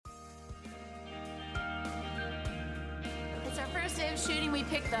day of shooting, we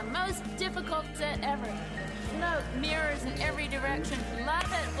picked the most difficult set ever. Smoke, mirrors in every direction.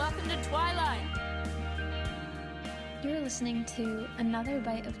 Love it. Welcome to Twilight. You're listening to Another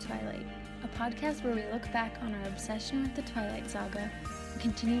Bite of Twilight, a podcast where we look back on our obsession with the Twilight Saga and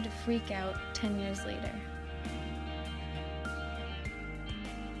continue to freak out 10 years later.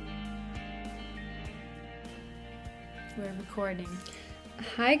 We're recording.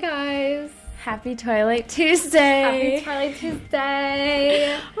 Hi guys! Happy Twilight Tuesday! Happy Twilight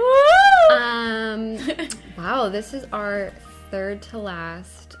Tuesday! Woo! Wow, this is our third to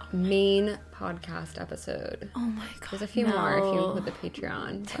last main podcast episode. Oh my god. There's a few more if you include the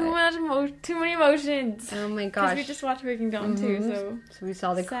Patreon. Too many emotions. Oh my Because gosh. we just watched Breaking Dawn too, So we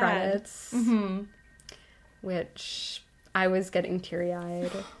saw the sad. credits, which I was getting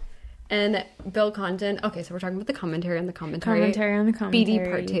teary-eyed. And Bill Condon. Okay, so we're talking about the commentary on the commentary. Commentary on the commentary. BD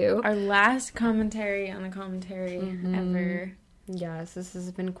part 2. Our last commentary on the commentary ever. Yes, this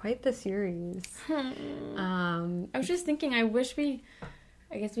has been quite the series. I was just thinking, I guess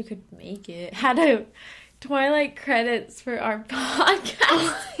we could make it. Had a Twilight credits for our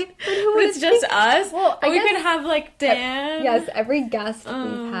podcast. It's just us. Well, we could have like Dan. Yes, every guest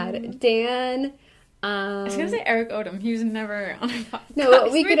we've had. Dan. I was gonna say Eric Odom. He was never on a podcast. No,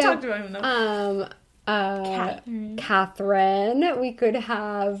 we could talked have about him though. Catherine. We could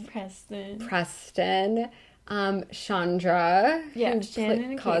have Preston. Chandra. Yeah, who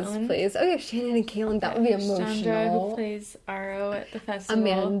Shannon and cosplays. Oh yeah, Shannon and Caitlin. That would be emotional. Chandra, who plays Aro at the festival.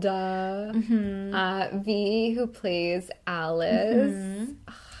 Amanda. V, who plays Alice.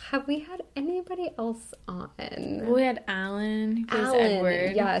 Have we had anybody else on? Well, we had Alan, who plays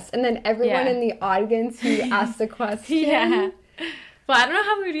Edward. Yes, and then everyone in the audience who asked a question. Yeah. Well, I don't know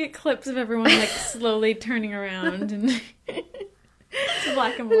how we would get clips of everyone like slowly turning around and it's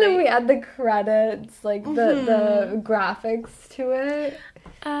black and white. And then we add the credits, like the graphics to it.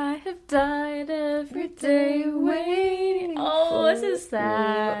 I have died every day waiting. Oh, this is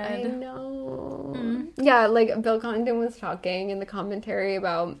sad. I know. Yeah, like Bill Condon was talking in the commentary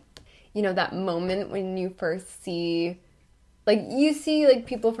about, you know, that moment when you first see, like, you see, like,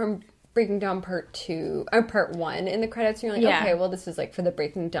 people from Breaking Dawn Part 2, or Part 1 in the credits, and you're like, okay, well, this is, like, for the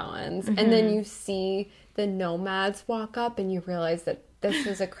Breaking Dawns. And then you see the Nomads walk up, and you realize that this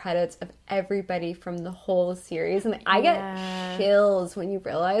is a credits of everybody from the whole series. And like, I get chills when you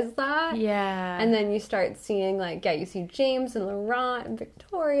realize that. Yeah. And then you start seeing, like, you see James and Laurent and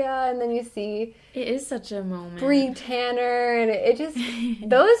Victoria, and then you see... It is such a moment. Bree Tanner, and it just...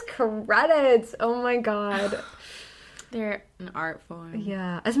 those credits, oh my god. They're an art form.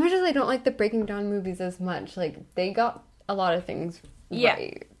 Yeah. As much as I don't like the Breaking Dawn movies as much, like, they got a lot of things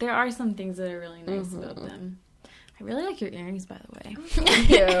right. There are some things that are really nice about them. I really like your earrings, by the way.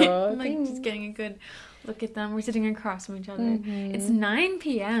 Thank you. I'm like just getting a good look at them. We're sitting across from each other. It's 9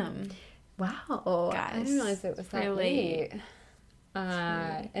 p.m. Wow. Guys, I didn't realize it was that late.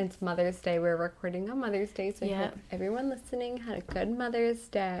 And it's Mother's Day. We're recording on Mother's Day, so I hope everyone listening had a good Mother's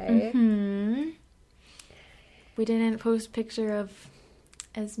Day. We didn't post a picture of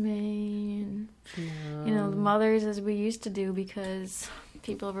Esme and, you know, the mothers as we used to do because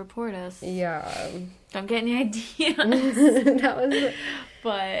people report us. Yeah. Don't get any ideas. that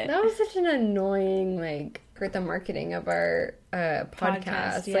was such an annoying, like, hurt the marketing of our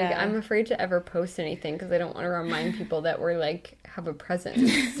podcast. Yeah. Like, I'm afraid to ever post anything because I don't want to remind people that we're, like, have a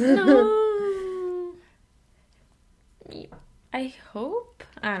presence. No. I hope.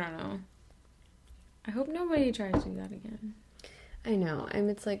 I don't know. I hope nobody tries to do that again. I know.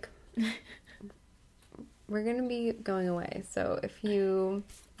 It's like, we're going to be going away. So if you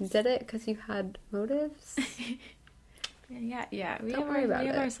did it because you had motives... Yeah. We Don't have worry about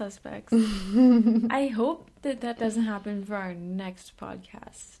it. our suspects. I hope that doesn't happen for our next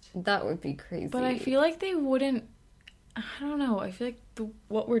podcast. That would be crazy. But I feel like they wouldn't... I don't know. I feel like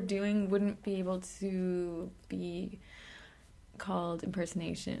what we're doing wouldn't be able to be called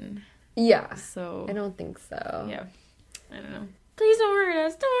impersonation. Yeah. So... I don't think so. Yeah. I don't know. Please don't hurt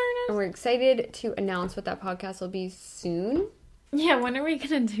us. Don't hurt us. And we're excited to announce what that podcast will be soon. Yeah, when are we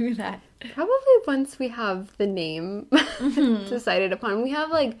going to do that? Probably once we have the name decided upon. We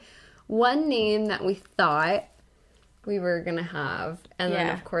have, like, one name that we thought we were going to have. And then,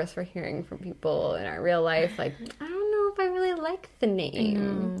 of course, we're hearing from people in our real life, like, I don't know if I really like the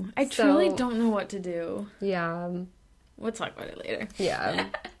name. I truly don't know what to do. Yeah. We'll talk about it later. Yeah.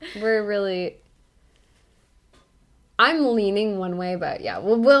 We're really... I'm leaning one way, but yeah,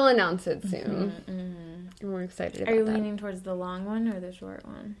 we'll announce it soon. And we're excited about that. Are you leaning towards the long one or the short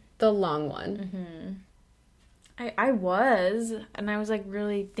one? The long one. I was, and I was, like,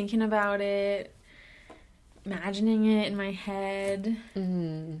 really thinking about it. imagining it in my head.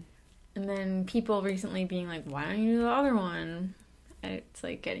 Mm-hmm. And then people recently being like, why don't you do the other one? It's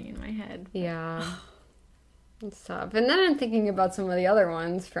like getting in my head. Yeah. It's tough. And then I'm thinking about some of the other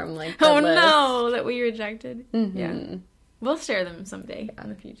ones from like the Oh list. no, that we rejected. Mm-hmm. Yeah. We'll share them someday in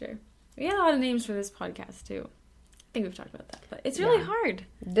the future. We had a lot of names for this podcast too. I think we've talked about that, but it's really hard.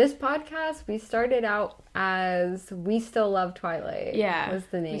 This podcast, we started out as We Still Love Twilight. Yeah. Was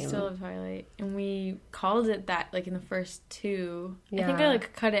the name. We Still Love Twilight. And we called it that like in the first two. Yeah. I think I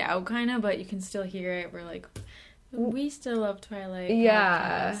like cut it out kind of, but you can still hear it. We're like, We Still Love Twilight.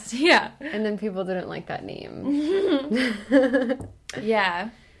 Yeah. Podcast. Yeah. And then people didn't like that name. Yeah.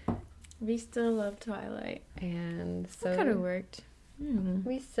 We Still Love Twilight. And so That could have worked.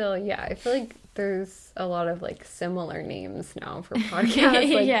 we still, I feel like there's a lot of like similar names now for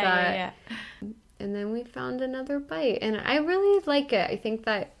podcasts like that. Yeah. And then we found Another Bite, and I really like it. I think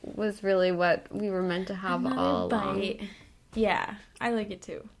that was really what we were meant to have all along. Yeah, I like it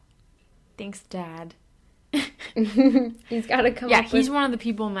too. Thanks, Dad. He's got to come up he's with... one of the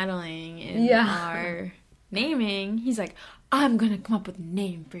people meddling in our naming. He's like, I'm gonna come up with a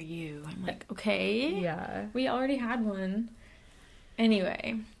name for you. I'm like, okay. Yeah. We already had one.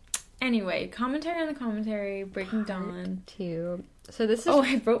 Anyway, commentary on the commentary, Breaking Dawn. 2. So this is... Oh,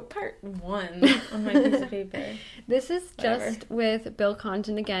 I wrote part 1 on my piece of paper. This is Whatever. just with Bill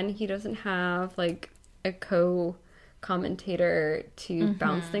Condon again. He doesn't have, like, a co-commentator to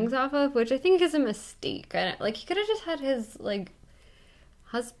bounce things off of, which I think is a mistake. Like, he could have just had his, like,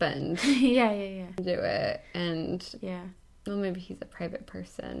 husband Yeah. do it. And, Yeah, well, maybe he's a private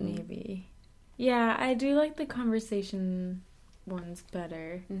person. maybe. Yeah, I do like the conversation ones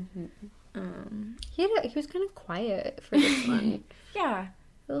better. Mm-hmm. He He was kind of quiet for this one. Yeah.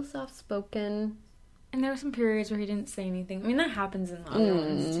 A little soft-spoken. And there were some periods where he didn't say anything. I mean, that happens in the other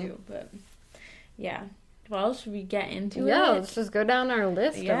ones too, but yeah. Well, should we get into it? Yeah, let's just go down our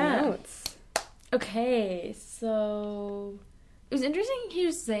list of notes. Okay, so it was interesting he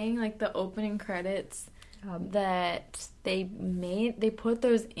was saying, like, the opening credits that they put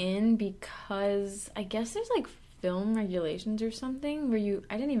those in because I guess there's, like, film regulations or something where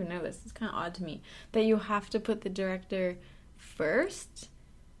I didn't even know this, it's kind of odd to me, that you have to put the director first.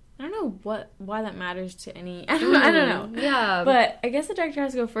 I don't know why that matters to any... I don't know. Yeah. But I guess the director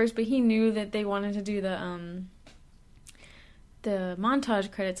has to go first, but he knew that they wanted to do the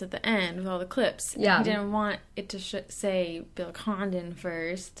montage credits at the end with all the clips. Yeah. He didn't want it to say Bill Condon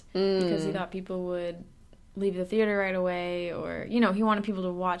first because he thought people would leave the theater right away, or, he wanted people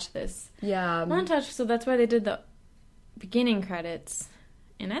to watch this montage, so that's why they did the beginning credits.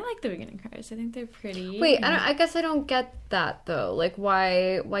 And I like the beginning credits. I think they're pretty. Wait, I guess I don't get that, though. Like,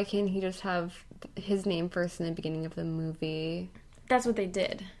 why can't he just have his name first in the beginning of the movie? That's what they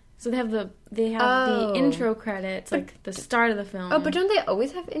did. So they have the intro credits, like the start of the film. Oh, but don't they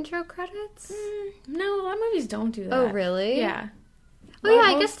always have intro credits? No, a lot of movies don't do that. Oh, really? Yeah. Oh,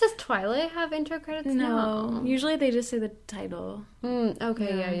 yeah, I guess does Twilight have intro credits? No. Usually they just say the title.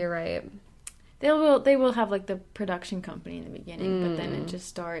 Okay, yeah, you're right. They will have, like, the production company in the beginning, but then it just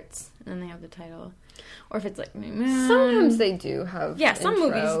starts, and then they have the title. Or if it's, like... Sometimes they do have some intro.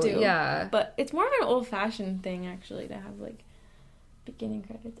 movies do. Yeah. But it's more of an old-fashioned thing, actually, to have, like, beginning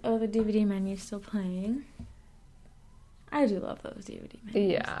credits. Oh, the DVD menu's still playing. I do love those DVD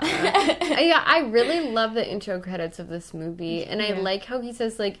menus. Yeah. Yeah, I really love the intro credits of this movie, and I like how he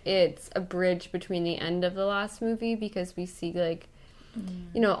says, like, it's a bridge between the end of the last movie, because we see, like,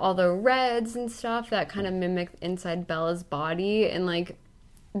 all the reds and stuff that kind of mimic inside Bella's body, and, like,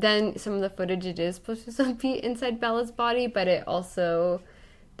 then some of the footage, it is supposed to be inside Bella's body, but it also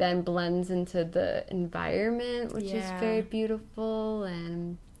then blends into the environment, which is very beautiful,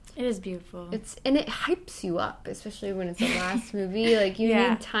 and it is beautiful. It hypes you up, especially when it's the last movie. Like, you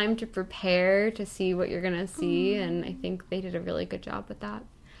need time to prepare to see what you're gonna see, and I think they did a really good job with that.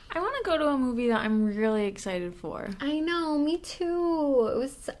 I want to go to a movie that I'm really excited for. I know, me too. It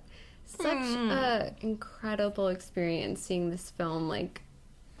was such an incredible experience seeing this film. Like,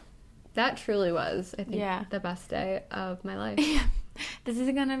 that truly was, I think, the best day of my life. This is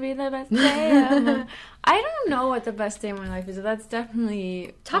gonna be the best day of my... I don't know what the best day of my life is, but that's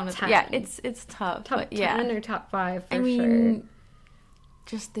definitely... Top 10. Yeah, it's tough. Top 10 or top 5, for sure.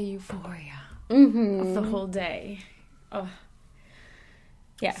 Just the euphoria of the whole day. Oh.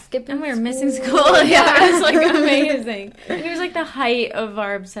 Yeah. Skipping and we were missing school. Yeah, it was, like, amazing. And it was, like, the height of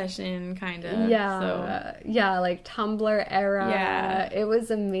our obsession, kind of. Yeah. So. Yeah, like, Tumblr era. Yeah. It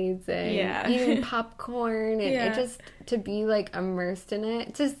was amazing. Yeah. Eating popcorn. And it just, to be, like, immersed in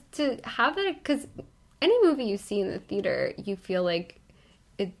it. Just to have that, because any movie you see in the theater, you feel like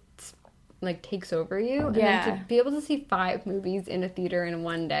it's like takes over you. And then to be able to see 5 movies in a theater in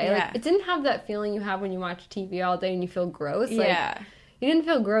one day, like it didn't have that feeling you have when you watch TV all day and you feel gross. Like, you didn't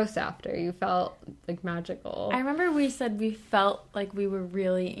feel gross after. You felt like magical. I remember we said we felt like we were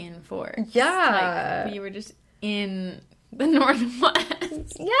really in Forks. Yeah. Like we were just in the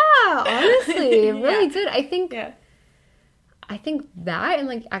Northwest. Yeah, honestly, it really did. I think that and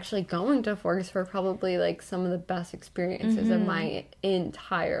like actually going to Forks were probably like some of the best experiences of my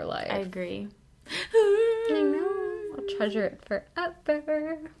entire life. I agree. I know. I'll treasure it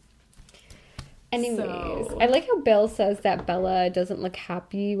forever. Anyways, I like how Bill says that Bella doesn't look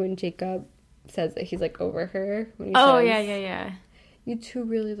happy when Jacob says that he's like over her. When he says, yeah. You two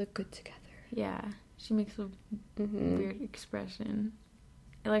really look good together. Yeah, she makes a weird expression.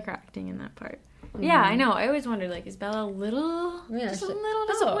 I like her acting in that part. Yeah, I know. I always wondered, like, is Bella just a little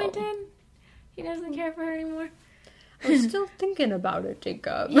disappointed? He doesn't care for her anymore. I'm still thinking about it,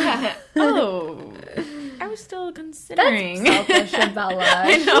 Jacob. Yeah. Oh. I was still considering. That's selfish of Bella.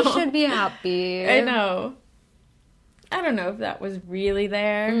 I know. She should be happy. I know. I don't know if that was really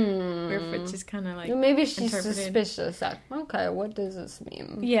there. Or if it's just kind of like maybe she's interpreted. Suspicious that, okay, what does this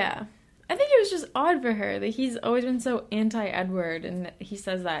mean? Yeah. I think it was just odd for her that he's always been so anti-Edward, and that he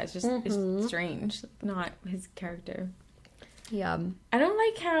says that. It's just it's strange. Not his character. Yeah. I don't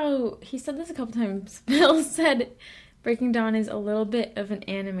like how he said this a couple times. Bill said Breaking Dawn is a little bit of an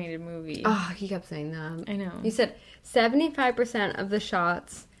animated movie. Oh, he kept saying that. I know. He said 75% of the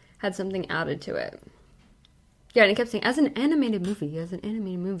shots had something added to it. Yeah, and he kept saying, as an animated movie. Yeah,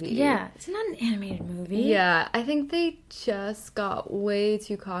 it's not an animated movie. Yeah, I think they just got way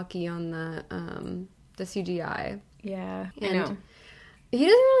too cocky on the CGI. Yeah, and I know. He doesn't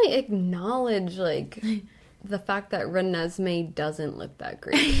really acknowledge, like, the fact that Renesmee doesn't look that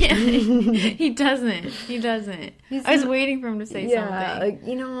great. Yeah, he doesn't. I was waiting for him to say something. Yeah, like,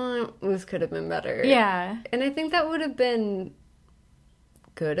 you know what? This could have been better. Yeah. And I think that would have been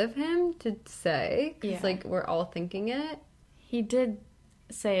good of him to say, because like we're all thinking it. He did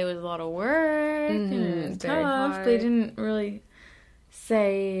say it was a lot of work and it was very tough, hard. but he didn't really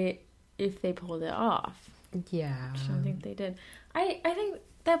say if they pulled it off. Yeah, I don't think they did. I think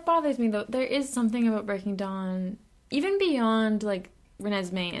that bothers me though. There is something about Breaking Dawn, even beyond like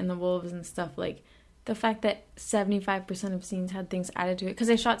Renesmee and the wolves and stuff, like the fact that 75% of scenes had things added to it, because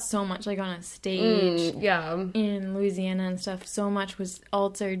they shot so much like on a stage in Louisiana and stuff. So much was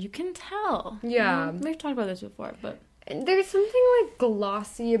altered. You can tell. Yeah. You know? We've talked about this before, but there's something like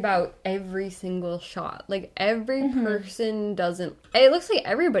glossy about every single shot. Like every person doesn't. It looks like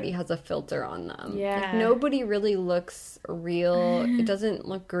everybody has a filter on them. Yeah. Like, nobody really looks real. It doesn't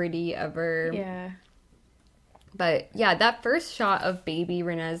look gritty ever. yeah. But yeah, that first shot of baby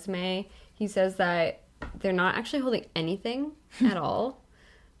Renesmee, he says that they're not actually holding anything at all.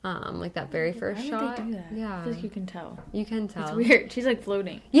 Like that very first shot. Why would they do that? Yeah. I feel like you can tell. You can tell. It's weird. She's like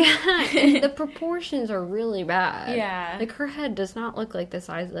floating. Yeah, and the proportions are really bad. Yeah. Like her head does not look like the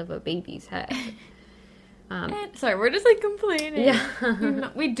size of a baby's head. Sorry, we're just like complaining.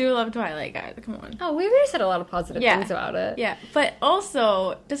 Yeah. We do love Twilight, guys. Come on. Oh, we already said a lot of positive things about it. Yeah, but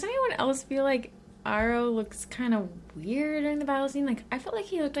also, does anyone else feel like Aro looks kind of weird during the battle scene? Like, I felt like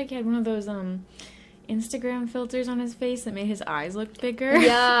he looked like he had one of those Instagram filters on his face that made his eyes look bigger.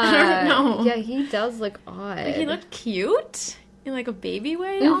 Yeah. I don't know. Yeah, he does look odd. Like, he looked cute in like a baby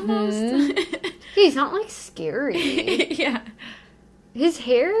way almost. He's not like scary. Yeah. His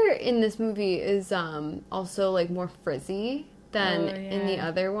hair in this movie is also like more frizzy than in the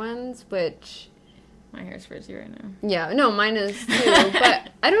other ones, which my hair's frizzy right now. Yeah, no, mine is too.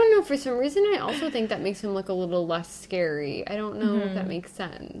 But I don't know, for some reason I also think that makes him look a little less scary. I don't know if that makes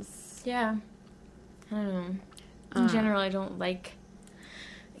sense. Yeah. I don't know. In general, I don't like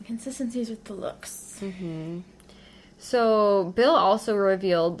inconsistencies with the looks. So Bill also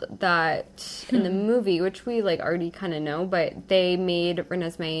revealed that in the movie, which we like already kind of know, but they made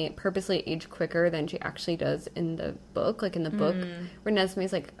Renesmee purposely age quicker than she actually does in the book. Like in the book,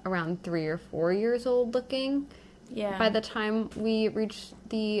 Renesmee's like around 3 or 4 years old looking. Yeah. By the time we reach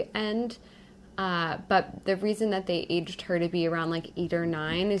the end. But the reason that they aged her to be around like 8 or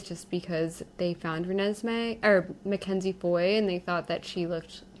 9 is just because they found Mackenzie Foy and they thought that she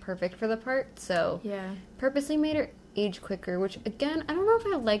looked perfect for the part. So purposely made her age quicker, which again, I don't know if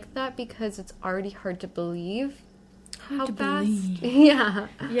I like that because it's already hard to believe how fast. Yeah.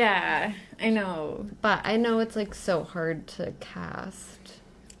 Yeah, I know. But I know it's like so hard to cast.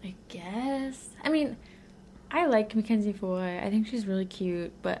 I guess. I mean, I like Mackenzie Foy. I think she's really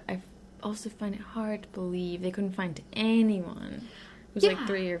cute, but I also find it hard to believe they couldn't find anyone who's like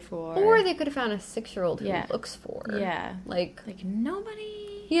 3 or 4. Or they could have found a 6-year-old who looks 4. Yeah. Like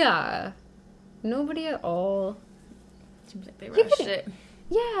nobody. Yeah. Nobody at all. Seems like they rushed it.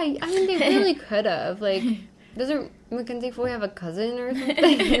 Yeah, I mean, they really could have. Like, doesn't Mackenzie Foy have a cousin or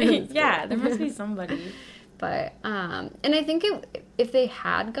something? Yeah, there must be somebody. But, and I think if they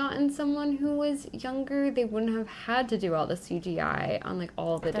had gotten someone who was younger, they wouldn't have had to do all the CGI on, like,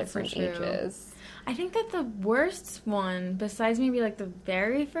 all the That's so different true. ages. I think that the worst one, besides maybe, like, the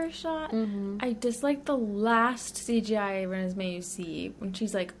very first shot, I dislike the last CGI Renesmee you see, when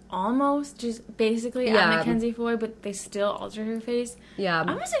she's, like, almost just basically at Mackenzie Foy, but they still alter her face. Yeah.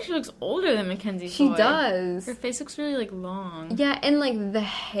 I almost think she looks older than Mackenzie Foy. She does. Her face looks really, like, long. Yeah, and, like, the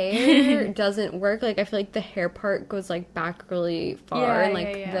hair doesn't work. Like, I feel like the hair part goes, like, back really far, and,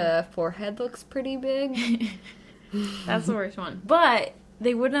 like, the forehead looks pretty big. That's the worst one. But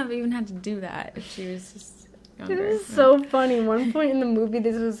they wouldn't have even had to do that if she was just younger. It was so funny. One point in the movie,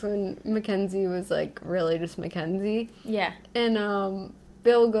 this was when Mackenzie was, like, really just Mackenzie. Yeah. And,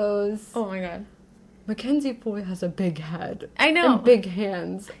 Bill goes, oh my god, Mackenzie Foy has a big head. I know. And big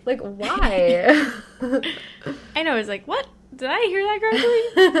hands. Like, why? I know. It's like, what? Did I hear that correctly?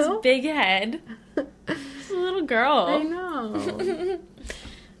 This big head. She's a little girl. I know.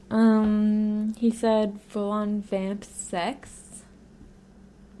 He said full-on vamp sex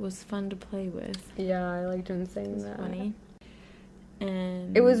was fun to play with. Yeah, I liked him saying that. Funny.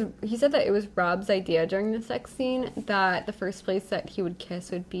 And he said that it was Rob's idea during the sex scene that the first place that he would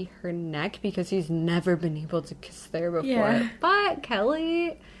kiss would be her neck because he's never been able to kiss there before. Yeah. But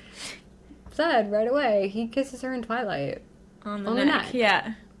Kelly said right away he kisses her in Twilight. On the neck.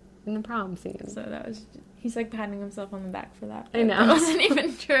 Yeah. In the prom scene. So that was... He's, like, patting himself on the back for that. I know. That wasn't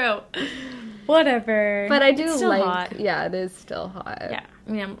even true. Whatever. But I do it's still like... hot. Yeah, it is still hot. Yeah.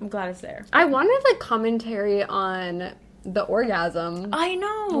 I mean, I'm glad it's there. I wanted, like, commentary on the orgasm. I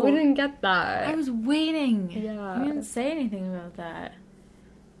know. We didn't get that. I was waiting. Yeah. He didn't say anything about that.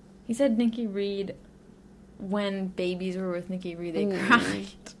 He said Nikki Reed, when babies were with Nikki Reed, they cried.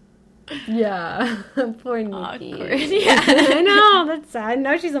 Yeah. Poor Nikki. Awkward. Yeah. I know. That's sad.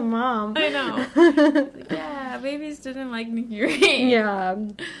 Now she's a mom. I know. Yeah, babies didn't like Nikki Reed. Yeah.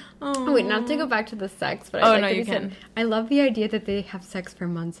 Oh, wait, not to go back to the sex, but I like that he said, I love the idea that they have sex for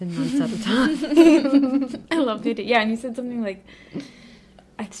months and months at a time. I love the idea. Yeah, and he said something like,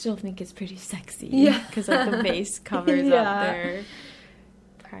 I still think it's pretty sexy. Yeah. Because, like, the base covers up their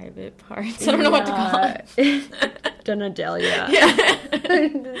private parts. I don't know what to call it. Genitalia. Yeah.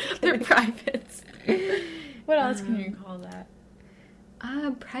 They're privates. What else can you call that?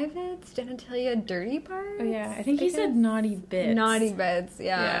 Privates, genitalia, dirty parts? Oh, yeah. I think he said naughty bits. Naughty bits,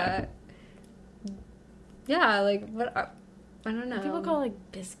 yeah. Yeah, like, what are, I don't know. People call it,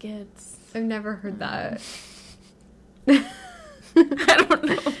 like, biscuits. I've never heard that. I don't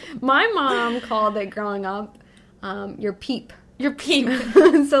know. My mom called it growing up, your peep. Your peep.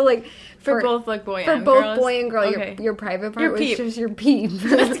 So, like, for both, like, boy and girl. girls? For both boy and girl, okay. your private part your was peep. just your peep.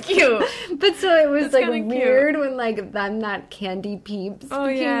 That's cute. But so it was, That's like, weird when, like, then that candy peeps became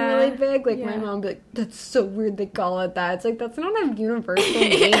really big. Like, my mom would be like, that's so weird they call it that. It's like, that's not a universal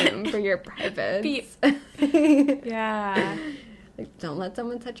name for your privates. Peep. Yeah. Like, don't let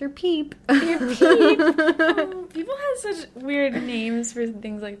someone touch your peep. Your peep. Oh, people have such weird names for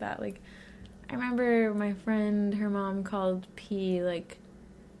things like that. Like, I remember my friend, her mom called pee, like,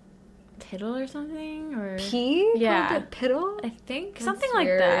 piddle or something, or... Pee? Yeah. Called it piddle? I think. That's something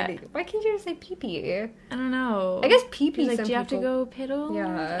weird. like that. Why can't you just say pee-pee? I don't know. I guess pee-pee, like, do you have to go piddle?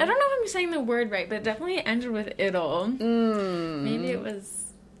 Yeah. I don't know if I'm saying the word right, but it definitely ended with iddle. Maybe it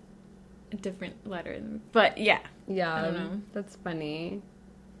was a different letter. But, yeah. Yeah. I don't know. That's funny.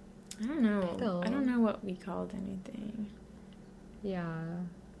 I don't know. Piddle. I don't know what we called anything. Yeah.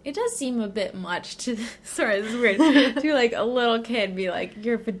 It does seem a bit much to, sorry, this is weird, to, like, a little kid be like,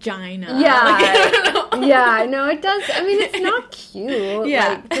 your vagina. Yeah. Like, I don't know. Yeah, no, it does. I mean, it's not cute, Yeah.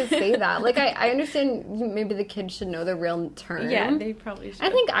 like, to say that. Like, I understand maybe the kids should know the real term. Yeah, they probably should.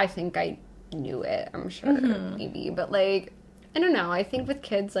 I think I knew it, I'm sure, maybe. But, like, I don't know. I think with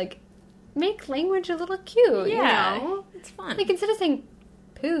kids, like, make language a little cute, you know? It's fun. Like, instead of saying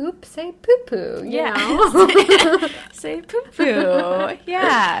poop, say poo-poo, you Yeah. know? Say poo-poo.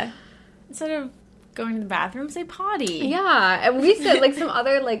 Yeah. Instead of going to the bathroom, say potty. Yeah, and we said, like, some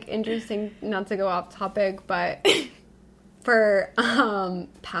other, like, interesting, not to go off topic, but for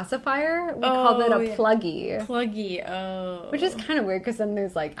pacifier, we called it a pluggy. Pluggy, oh. Which is kind of weird, because then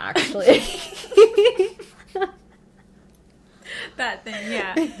there's, like, actually... That thing,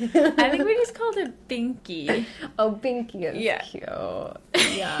 yeah. I think we just called it Binky. Oh, Binky is cute.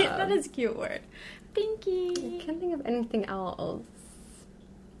 Yeah. That is a cute word. Binky. I can't think of anything else.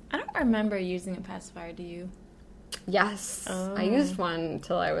 I don't remember using a pacifier, do you? Yes. Oh. I used one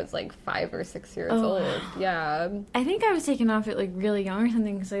until I was like 5 or 6 years Oh, old. wow. Yeah. I think I was taken off it, like, really young or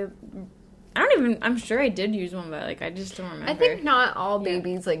something, because I'm sure I did use one, but, like, I just don't remember. I think not all Yeah.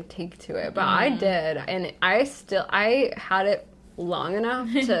 babies, like, take to it, but I did. And I had it long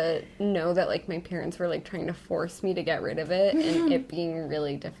enough to know that, like, my parents were, like, trying to force me to get rid of it, and it being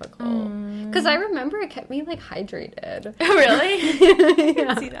really difficult. Because I remember it kept me, like, hydrated. Really?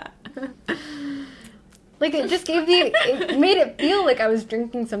 Yeah. I see that. Like, it just it made it feel like I was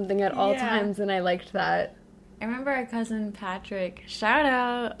drinking something at all Yeah. times, and I liked that. I remember our cousin Patrick, shout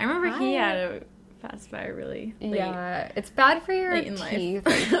out. I remember he Hi. had a pacifier really late. Yeah, it's bad for your Late in life.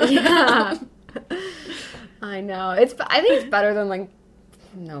 teeth. Yeah. I know. I think it's better than, like,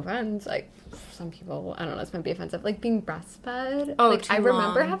 no offense, like, some people, I don't know, this might be offensive, like, being breastfed. Oh, like, too I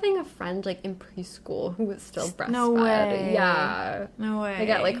remember long. having a friend, like, in preschool who was still breastfed. No way. Yeah. No way. Like,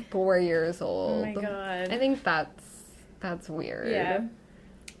 at, like, 4 years old. Oh my god. I think that's weird. Yeah.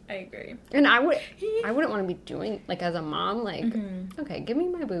 I agree. And I wouldn't want to be doing, like, as a mom, like, okay, give me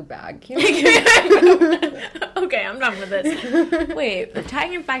my boob bag. Okay, I'm done with this. Wait,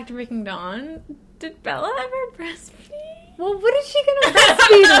 tying it back to Breaking Dawn, did Bella ever breastfeed? Well, what is she gonna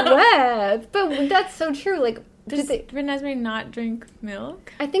breastfeed with? But that's so true. Like, Does Renesmee not drink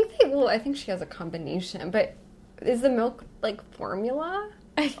milk? I think she has a combination. But is the milk like formula,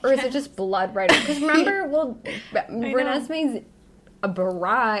 or is it just blood right? Because remember, Renesmee's a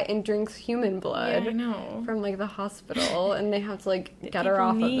Barat and drinks human blood. Yeah, I know. From like the hospital, and they have to like get her People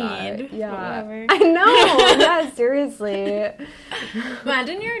off need, of that. Yeah, whatever. I know. Yeah, seriously.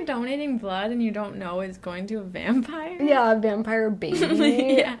 Imagine you're donating blood and you don't know it's going to a vampire. Yeah, a vampire baby.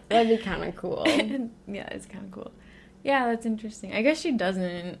 Yeah. That'd be kind of cool. Yeah, it's kind of cool. Yeah, that's interesting. I guess she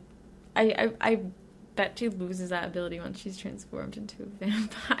doesn't. I bet she loses that ability once she's transformed into a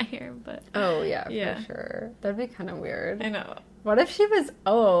vampire. But Oh yeah, Yeah. for sure. That'd be kind of weird. I know. What if she was?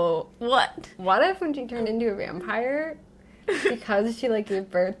 What? What if when she turned into a vampire, because she like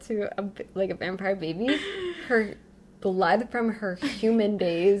gave birth to a vampire baby, her blood from her human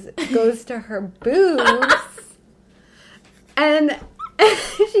days goes to her boobs, and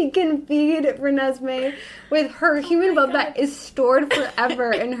she can feed Renesmee with her human blood that is stored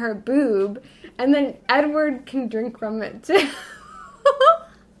forever in her boob, and then Edward can drink from it too.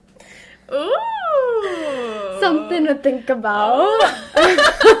 Ooh. Something to think about.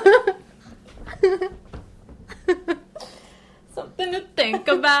 Something to think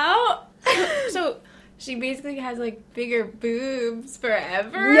about. So she basically has like bigger boobs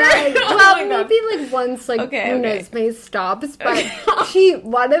forever. Yeah, Oh well, my God. maybe like once Renesmee stops, but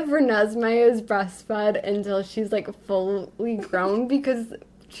what if Renesmee is breastfed until she's like fully grown because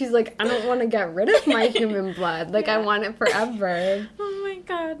she's like, I don't want to get rid of my human blood. Like, I want it forever. Oh my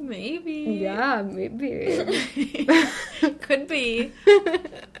God, maybe. Yeah, maybe. Could be.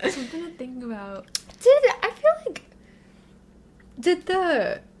 Something to think about.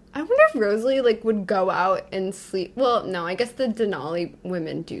 I wonder if Rosalie, like, would go out and sleep. Well, no, I guess the Denali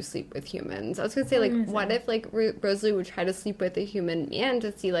women do sleep with humans. I was going to say, like, what if, like, Rosalie would try to sleep with a human man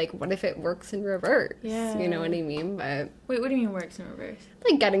to see, like, what if it works in reverse? Yeah. You know what I mean? But, Wait, what do you mean works in reverse?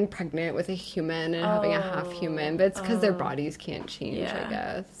 like, getting pregnant with a human and having a half human. But it's because their Oh. bodies can't change, Yeah. I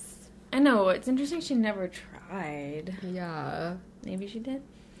guess. I know, it's interesting she never tried. Yeah. Maybe she did.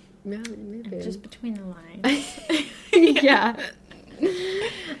 Yeah, maybe. Just between the lines. Yeah.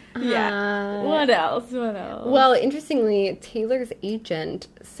 Yeah. What else? Well, interestingly, Taylor's agent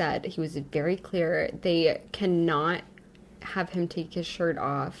said he was very clear they cannot have him take his shirt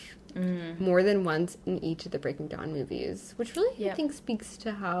off more than once in each of the Breaking Dawn movies, which really, I think, speaks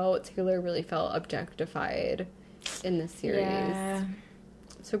to how Taylor really felt objectified in the series. Yeah.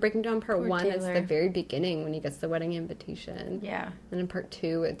 So Breaking Dawn Part Poor 1 is Taylor. the very beginning when he gets the wedding invitation. Yeah. And in Part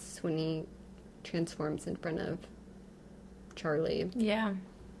 2, it's when he transforms in front of Charlie. Yeah.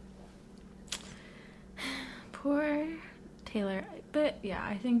 Poor Taylor. But yeah,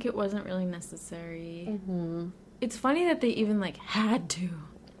 I think it wasn't really necessary. Mm-hmm. It's funny that they even like had to.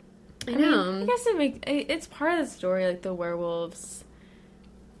 I mean, know. I guess it's part of the story, like the werewolves.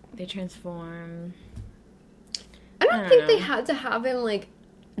 They transform. I don't I think don't they know. had to have him, like,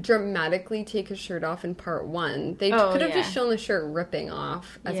 dramatically take his shirt off in Part 1. They Oh, could have yeah. just shown the shirt ripping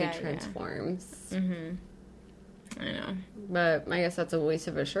off as Yeah, he yeah. transforms. Mm-hmm. I know. But I guess that's a waste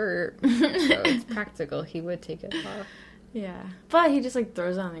of a shirt. So it's practical. He would take it off. Yeah. But he just like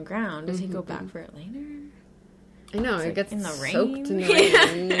throws it on the ground. Does he go back for it later? I know. It's It like gets in the soaked rain. in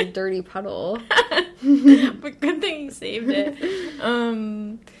the rain. Dirty puddle. But good thing he saved it.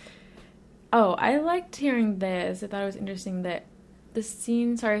 Oh, I liked hearing this. I thought it was interesting that the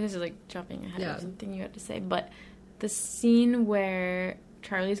scene, sorry if this is like jumping ahead Yeah. of something you had to say, but the scene where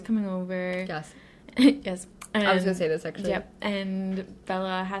Charlie's coming over. Yes. Yes. And, I was going to say this, actually. Yep. And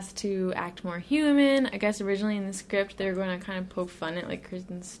Bella has to act more human. I guess originally in the script, they were going to kind of poke fun at, like,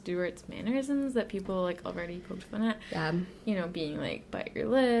 Kristen Stewart's mannerisms that people, like, already poked fun at. Yeah. You know, being, like, bite your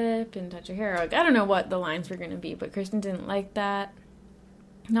lip and touch your hair. Like, I don't know what the lines were going to be, but Kristen didn't like that.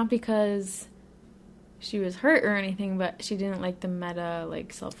 Not because she was hurt or anything, but she didn't like the meta,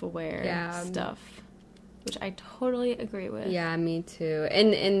 like, self-aware stuff. Which I totally agree with. Yeah, me too.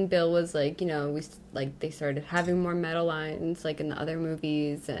 And Bill was like, you know, they started having more meta lines like in the other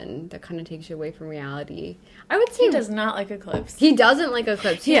movies, and that kind of takes you away from reality. I would say he does not like Eclipse. He doesn't like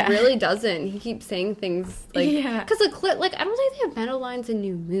Eclipse. He really doesn't. He keeps saying things like, because Eclipse, like, I don't think they have meta lines in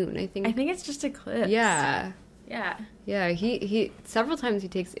New Moon. I think it's just Eclipse. Yeah. Yeah. Yeah, he several times he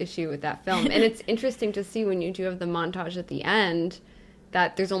takes issue with that film, and it's interesting to see when you do have the montage at the end.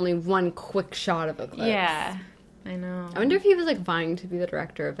 That there's only one quick shot of Eclipse. Yeah, I know. I wonder if he was, like, vying to be the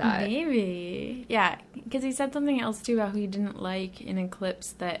director of that. Maybe. Yeah, because he said something else, too, about who he didn't like in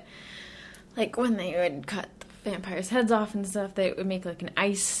Eclipse, that, like, when they would cut the vampires' heads off and stuff, they would make, like, an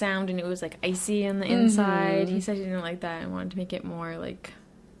ice sound, and it was, like, icy on the inside. He said he didn't like that and wanted to make it more, like,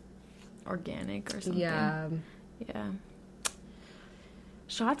 organic or something. Yeah. Yeah.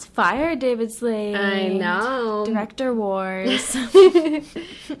 Shots fired, David Slade. I know. Director wars. I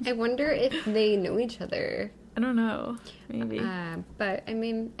wonder if they know each other. I don't know. Maybe. But, I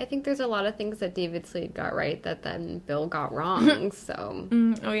mean, I think there's a lot of things that David Slade got right that then Bill got wrong, so.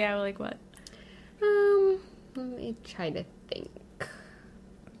 Oh, yeah, like what? Let me try to think.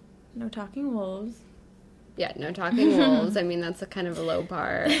 No talking wolves. Yeah, no talking wolves. I mean, that's a kind of a low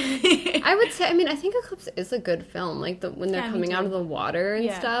bar. I would say, I mean, I think Eclipse is a good film. Like, when they're coming out of the water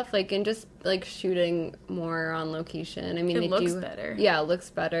and stuff. Like, and just, like, shooting more on location. I mean, it looks better. Yeah, it looks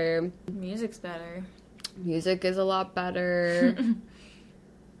better. Music's better. Music is a lot better.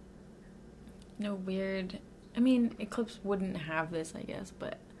 No weird... I mean, Eclipse wouldn't have this, I guess,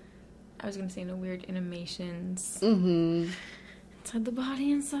 but I was going to say no weird animations. Inside the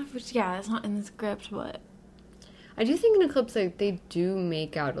body and stuff, which, yeah, that's not in the script, but... I do think in Eclipse, like, they do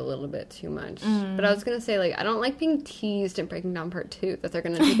make out a little bit too much. But I was going to say, like, I don't like being teased in Breaking Down Part 2 that they're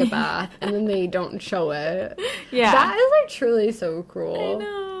going to take a bath and then they don't show it. Yeah. That is, like, truly so cruel. I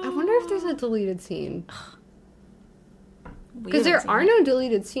know. I wonder if there's a deleted scene. Because there are no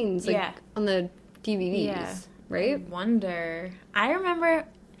deleted scenes, like, on the DVDs, right? I wonder. I remember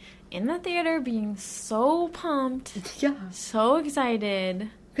in the theater being so pumped. Yeah. So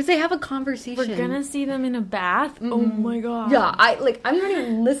excited. Because they have a conversation. We're gonna see them in a bath? Oh my god. Yeah, I'm not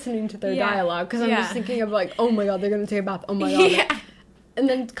even listening to their dialogue because I'm just thinking of, like, oh my god, they're gonna take a bath. Oh my god. Yeah. And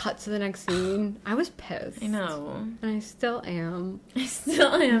then cut to the next scene. I was pissed. I know. And I still am. I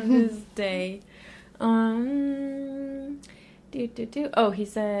still am to this day. Oh, he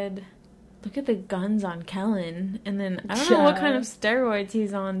said, look at the guns on Kellen. And then, I don't know what kind of steroids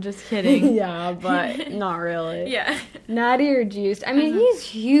he's on. Just kidding. Yeah, but not really. Yeah. Natty or juiced. I mean, he's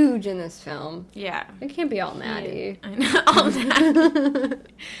huge in this film. Yeah. It can't be all natty. Yeah. I know. All natty.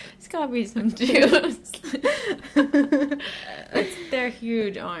 There's gotta be some juice. They're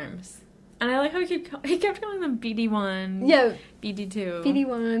huge arms. And I like how he kept calling them BD1. Yeah. BD2.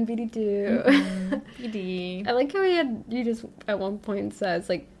 BD1, BD2. BD. I like how you just at one point says,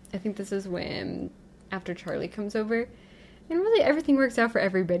 like, I think this is when, after Charlie comes over, and really everything works out for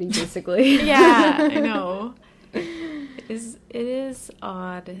everybody, basically. Yeah, I know. It is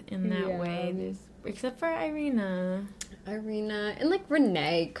odd in that way. Except for Irina. And, like,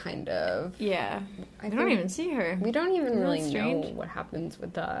 Renee, kind of. Yeah. I don't even see her. We don't even really know what happens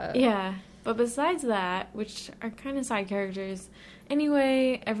with that. Yeah. But besides that, which are kind of side characters,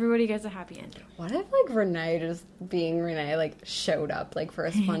 anyway, everybody gets a happy ending. What if, like, Renee, just being Renee, like, showed up, like, for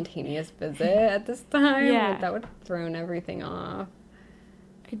a spontaneous visit at this time? Yeah. Like, that would have thrown everything off.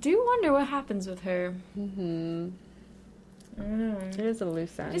 I do wonder what happens with her. I don't know. It is a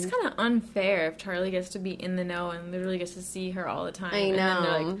loose end. It's kind of unfair if Charlie gets to be in the know and literally gets to see her all the time. I know. And then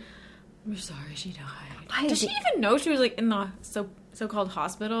they're like, I'm sorry she died. Does she even know she was, like, in the so-called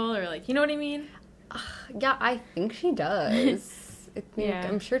hospital? Or, like, you know what I mean? Yeah, I think she does.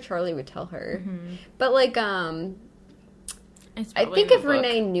 I'm sure Charlie would tell her. But, like, I think if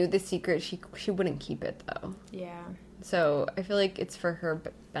Renee knew the secret, she wouldn't keep it, though. Yeah. So, I feel like it's for her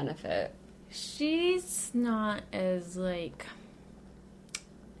benefit. She's not as, like...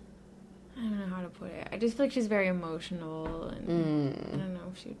 I don't know how to put it. I just feel like she's very emotional, and I don't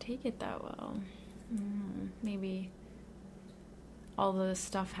know if she would take it that well. Maybe all the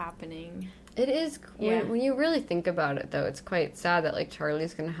stuff happening. It is, Yeah. when you really think about it, though, it's quite sad that, like,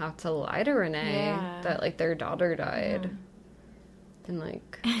 Charlie's gonna have to lie to Renee that, like, their daughter died. And,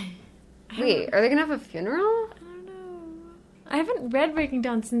 like, wait, are they gonna have a funeral? I don't know. I haven't read Breaking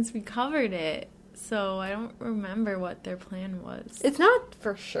Dawn since we covered it, so I don't remember what their plan was. It's not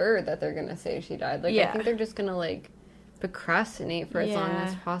for sure that they're gonna say she died. Like, I Yeah. think they're just gonna, like, procrastinate for as long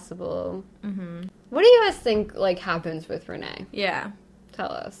as Yeah. possible. Mm-hmm. What do you guys think, like, happens with Renee? Yeah.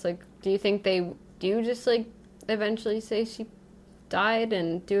 Tell us. Like, do you think they do just, like, eventually say she died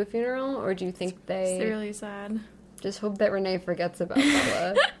and do a funeral? Or do you think they It's really sad. just hope that Renee forgets about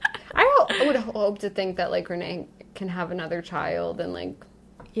Bella? I would hope to think that, like, Renee can have another child and, like,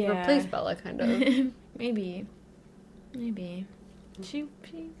 Yeah. replace Bella, kind of. Maybe. She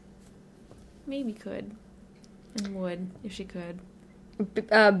maybe could. And would, if she could.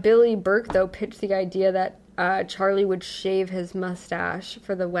 Billy Burke, though, pitched the idea that Charlie would shave his mustache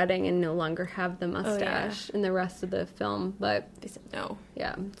for the wedding and no longer have the mustache in the rest of the film. But They said no.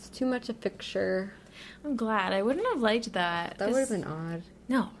 yeah, it's too much a picture. I'm glad. I wouldn't have liked that. That would have been odd.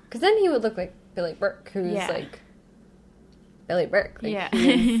 No. Because then he would look like Billy Burke, who's like Billy Burke. Like, Yeah.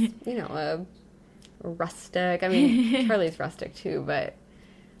 he is, you know, a rustic. I mean, Charlie's rustic too, but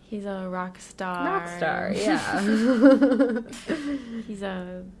He's a rock star. rock star, yeah. He's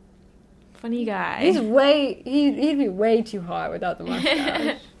a funny guy. He'd be way too hot without the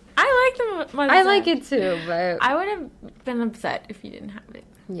mustache. I like the mustache. I like it too, but I would have been upset if you didn't have it.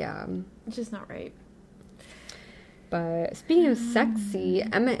 yeah. It's just not right. But speaking of sexy,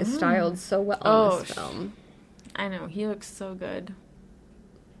 Emmett is styled so well in this film. I know. He looks so good.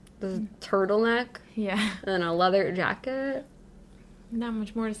 The turtleneck Yeah. and a leather jacket. Not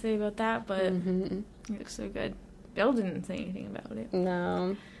much more to say about that, but Mm-hmm. he looks so good. Bill didn't say anything about it.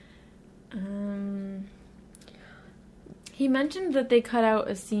 No. He mentioned that they cut out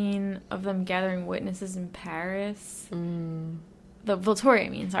a scene of them gathering witnesses in Paris. The Volturi, I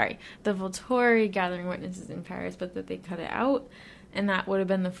mean, sorry. The Volturi gathering witnesses in Paris, but that they cut it out. And that would have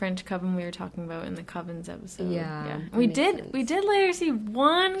been the French coven we were talking about in the Covens episode. Yeah, that We makes did sense. we did later see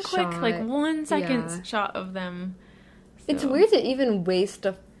one quick, Shot. like 1 second Yeah. shot of them. It's So- weird to even waste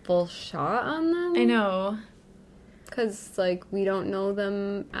a full shot on them. I know. Because, like, we don't know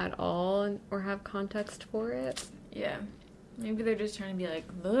them at all or have context for it. Yeah. Maybe they're just trying to be like,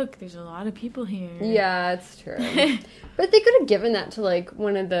 look, there's a lot of people here. Yeah, it's true. But they could have given that to, like,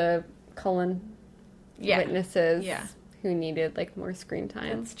 one of the Cullen witnesses who needed, like, more screen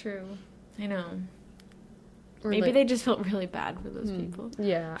time. That's true. I know. Or, Maybe like, they just felt really bad for those people.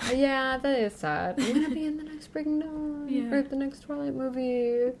 Yeah. Yeah, that is sad. I'm gonna be in the next Breaking Dawn. Yeah. Or the next Twilight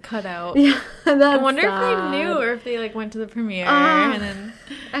movie. Cut out. Yeah, that's I wonder if sad. they knew or if they like went to the premiere Ah. and then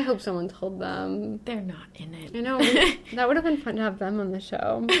I hope someone told them. they're not in it. I know. That would have been fun to have them on the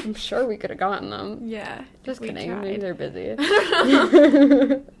show. I'm sure we could have gotten them. Yeah. Just we kidding. tried. Maybe they're busy.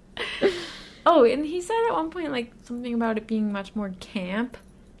 Oh, and he said at one point like something about it being much more camp.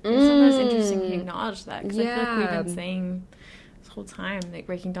 I just thought that was interesting he acknowledged that because I feel like we've Yeah. been saying this whole time that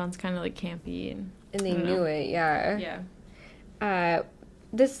Breaking Dawn's kind of like campy and And they I don't knew know. it, yeah. Yeah.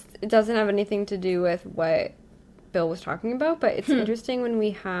 This doesn't have anything to do with what Bill was talking about, but it's Hmm. interesting when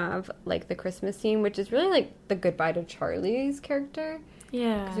we have, like, the Christmas scene, which is really, like, the goodbye to Charlie's character,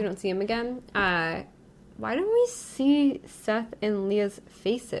 Yeah. because we don't see him again. Why don't we see Seth and Leah's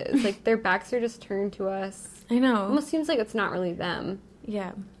faces? Like, their backs are just turned to us. I know. Almost seems like it's not really them.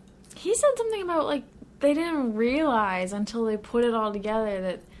 Yeah. He said something about, like, they didn't realize until they put it all together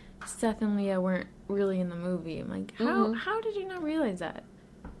that Seth and Leah weren't really in the movie. I'm like, how did you not realize that?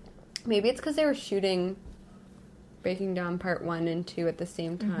 Maybe it's because they were shooting Breaking Dawn Part 1 and 2 at the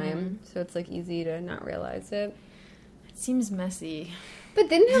same time, so it's, like, easy to not realize it. It seems messy. But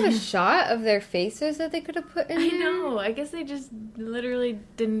didn't they have a shot of their faces that they could have put in I there? know. I guess they just literally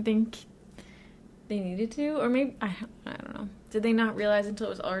didn't think they needed to. Or maybe, I don't know. Did they not realize until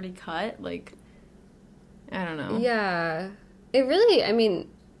it was already cut? Like, I don't know. Yeah. It really, I mean,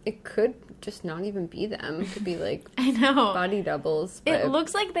 it could just not even be them. It could be, like, I know. body doubles. But It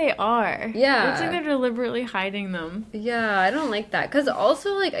looks like they are. Yeah. It looks like they're deliberately hiding them. yeah, I don't like that. Because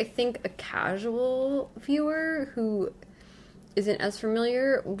also, like, I think a casual viewer who isn't as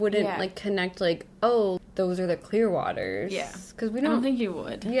familiar wouldn't, Yeah. like, connect, like, oh, those are the Clearwaters. Yeah. Because we I don't don't... think you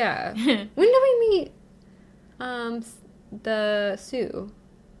would. Yeah. When did we meet the Sue?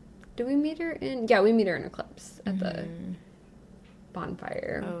 Did we meet her in... Yeah, we meet her in Eclipse at the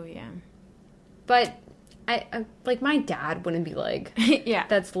bonfire. Oh, yeah. But, I like, my dad wouldn't be like, Yeah.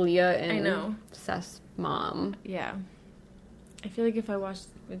 that's Leah and I know. Seth's mom. Yeah. I feel like if I watched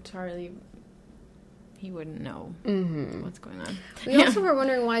with Charlie, he wouldn't know what's going on. We also were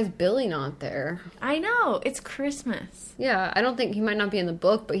wondering, why is Billy not there? I know. It's Christmas. Yeah, I don't think he might not be in the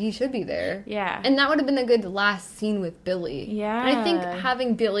book, but he should be there. Yeah. And that would have been a good last scene with Billy. Yeah. And I think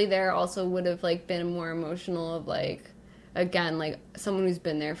having Billy there also would have, like, been more emotional of, like, again, like, someone who's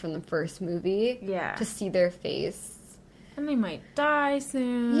been there from the first movie. Yeah. To see their face. And they might die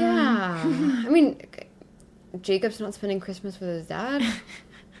soon. Yeah. I mean, Jacob's not spending Christmas with his dad.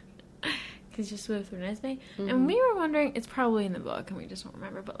 He's just with Renesmee. And we were wondering, it's probably in the book and we just don't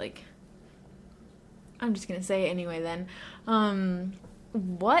remember, but like, I'm just going to say it anyway then.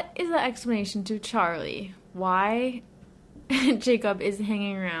 What is the explanation to Charlie why Jacob is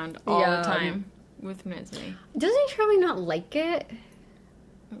hanging around all the time with Renesmee? Doesn't Charlie not like it?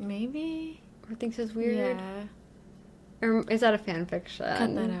 Maybe. Or thinks it's weird? Yeah. Or is that a fan fiction?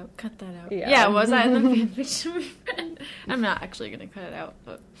 Cut that out. Yeah, was that in the fan fiction? I'm not actually going to cut it out,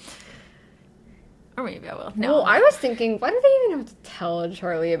 but... Or maybe I will. No. Well, I was thinking, why do they even have to tell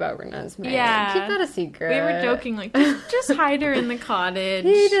Charlie about Renesmee? Yeah. Keep that a secret. We were joking, like, just hide her in the cottage.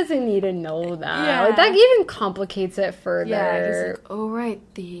 He doesn't need to know that. Yeah. Like, that even complicates it further. Yeah, he's like, oh, right,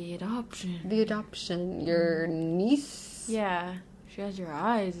 the adoption. Your niece? Yeah. She has your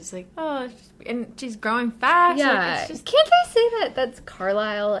eyes. It's like, oh, and she's growing fast. Yeah. Like, it's just... Can't I say that that's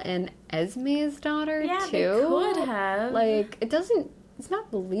Carlisle and Esme's daughter, yeah, too? they could have. Like, it's not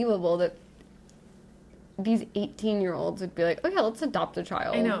believable that these 18-year-olds would be like, oh, yeah, let's adopt a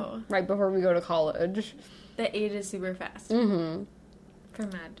child. I know. Right before we go to college. The age is super fast. Mm-hmm. For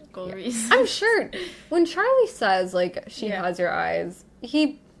magical reasons. I'm sure. When Charlie says, like, she has your eyes,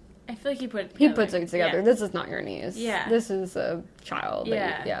 I feel like he puts it together. Yeah. This is not your niece. Yeah. This is a child.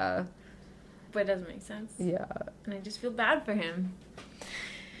 Yeah. Yeah. But it doesn't make sense. Yeah. And I just feel bad for him.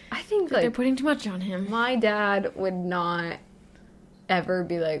 I think, like, they're putting too much on him. My dad would not ever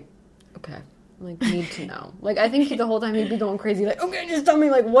be like, okay, like, need to know. Like, I think the whole time he'd be going crazy, like, okay, just tell me,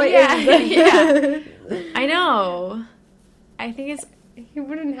 like, what is this? Yeah. I know. I think he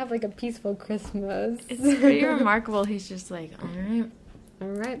wouldn't have, like, a peaceful Christmas. It's pretty remarkable. He's just like, all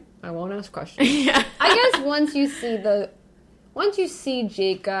right, I won't ask questions. Yeah. I guess once you see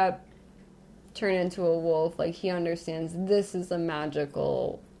Jacob turn into a wolf, like, he understands this is a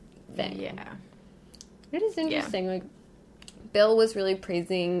magical thing. Yeah. It is interesting. Like, Bill was really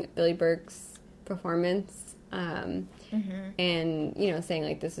praising Billy Burke's performance, and, you know, saying,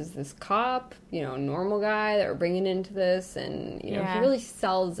 like, this is this cop, you know, normal guy that we're bringing into this, and, you know, he really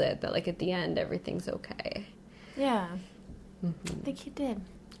sells it that, like, at the end, everything's okay. Yeah. I think he did.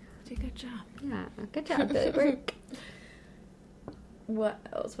 Did a good job. Yeah, good job, Billy Burke. What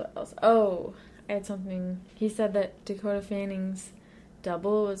else? Oh, I had something. He said that Dakota Fanning's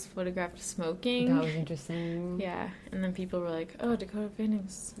double was photographed smoking. That was interesting. Yeah, and then people were like, oh, Dakota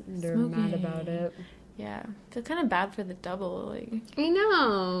Fanning's They're smoking. mad about it. Yeah. I feel kind of bad for the double. Like, I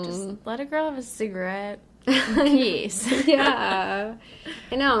know. Just let a girl have a cigarette in peace. Yeah.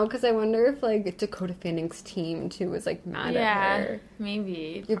 I know, because I wonder if, like, Dakota Fanning's team, too, was, like, mad at her.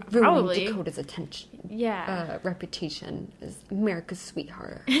 Maybe. You're ruining Dakota's attention. Yeah. Reputation as America's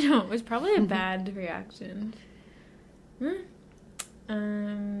sweetheart. I know. It was probably a bad reaction. I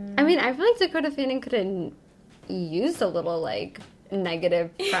mean, I feel like Dakota Fanning could have used a little, like,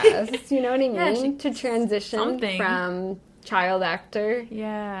 negative press, you know what I mean? To transition from child actor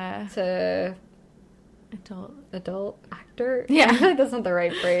to adult actor. Yeah. I feel like that's not the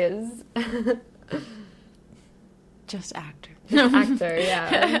right phrase. Just actor. Actor,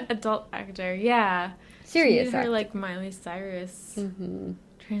 yeah. Adult actor, yeah. Serious actor. Her, like, Miley Cyrus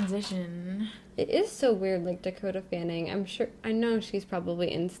transition. It is so weird, like, Dakota Fanning. I know she's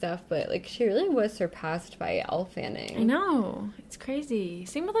probably in stuff, but, like, she really was surpassed by Elle Fanning. I know. It's crazy.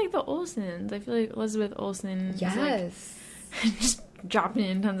 Same with, like, the Olsens. I feel like Elizabeth Olsen is, like, just dropping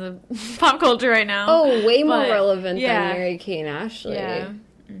in tons of pop culture right now. Oh, way more relevant than Mary-Kate and Ashley. Yeah.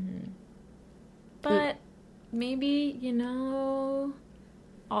 But maybe, you know,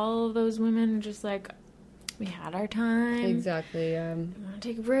 all of those women are just like, we had our time. Exactly, yeah. We want to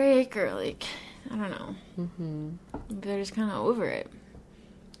take a break, or, like, I don't know. Maybe they're just kind of over it.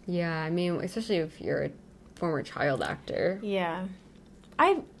 Yeah, I mean, especially if you're a former child actor. Yeah.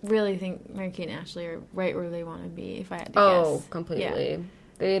 I really think Mary-Kate and Ashley are right where they want to be, if I had to guess. Oh, completely. Yeah.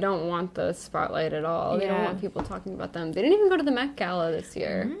 They don't want the spotlight at all. They don't want people talking about them. They didn't even go to the Met Gala this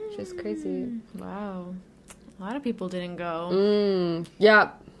year, which is crazy. Wow. A lot of people didn't go.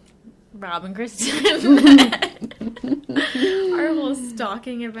 Yep. Rob and Kristen. Our whole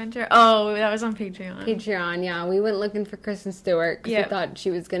stalking adventure. Oh, that was on Patreon. Patreon, yeah. We went looking for Kristen Stewart because we thought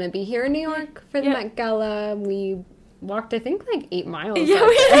she was going to be here in New York for the Met Gala. We walked, I think, like 8 miles. Yeah,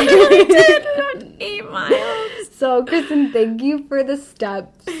 we really did. About 8 miles. So, Kristen, thank you for the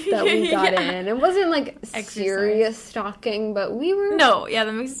steps that we got in. It wasn't like serious stalking, but we were... No, yeah,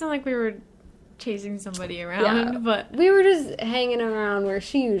 that makes it sound like we were chasing somebody around, but... We were just hanging around where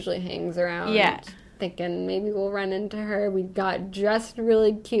she usually hangs around. Yeah. Thinking maybe we'll run into her. We got dressed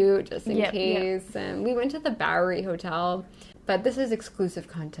really cute just in case. Yep. And we went to the Bowery Hotel. But this is exclusive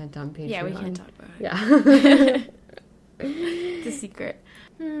content on Patreon. Yeah, we can't talk about it. Yeah. It's a secret.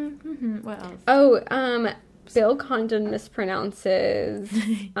 What else? Oh, Bill Condon mispronounces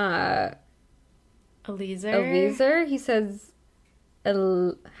Eliezer. He says how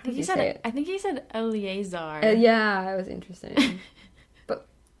do you say it? I think he said Eleazar. Yeah, it was interesting. But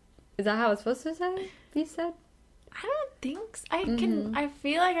is that how it's supposed to be said? I don't think so. I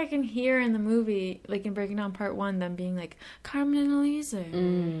feel like I can hear in the movie, like in Breaking Down Part 1, them being like, Carmen and Eliezer.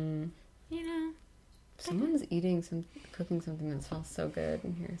 You know? Someone's cooking something that smells so good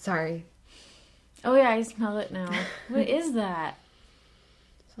in here. Sorry. Oh yeah, I smell it now. What is that?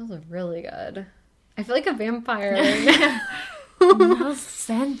 It smells really good. I feel like a vampire. Mel's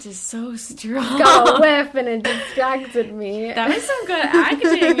scent is so strong. Got a whiff and it distracted me. That was some good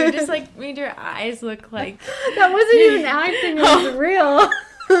acting. You just like made your eyes look like... That wasn't even acting, it was real.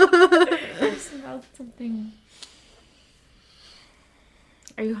 I smelled something.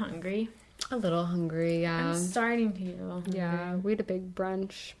 Are you hungry? A little hungry, yeah. I'm starting to get a little hungry. Yeah, we had a big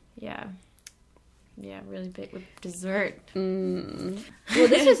brunch. Yeah. Yeah, really big with dessert. Well,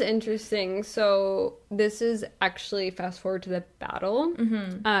 this is interesting. So this is actually fast forward to the battle.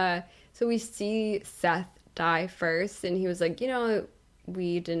 So we see Seth die first, and he was like,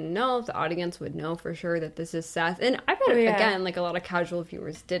 we didn't know if the audience would know for sure that this is Seth. And I bet, again, like a lot of casual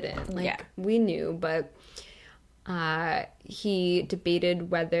viewers didn't. We knew, but he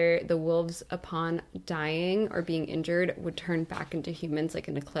debated whether the wolves, upon dying or being injured, would turn back into humans like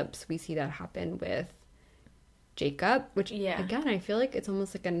an eclipse. We see that happen with Jacob, which, again, I feel like it's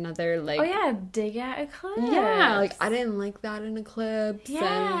almost like another, like... Oh, yeah, dig at Eclipse. Yeah, like, I didn't like that in Eclipse.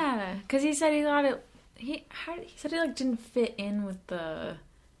 Yeah, because he said he thought it... He said it, like, didn't fit in with the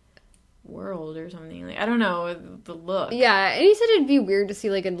world or something. Like, I don't know, the look. Yeah, and he said it'd be weird to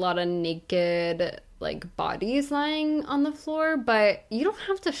see, like, a lot of naked, like, bodies lying on the floor, but you don't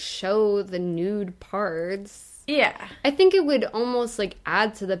have to show the nude parts. Yeah. I think it would almost, like,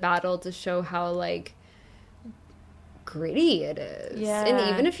 add to the battle to show how, like, gritty it is. Yeah.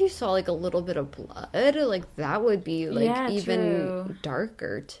 And even if you saw, like, a little bit of blood, like, that would be, like, even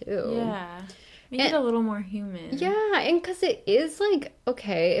darker, too. Yeah. Make it a little more human. Yeah, and because it is, like,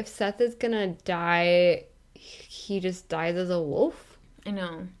 okay, if Seth is gonna die, he just dies as a wolf. I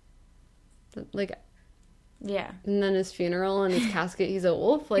know. Like... Yeah. And then his funeral and his casket, he's a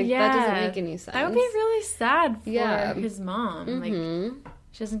wolf. Like, that doesn't make any sense. That would be really sad for his mom. Like,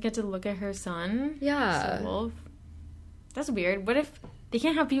 she doesn't get to look at her son. Yeah. As a wolf. That's weird. What if they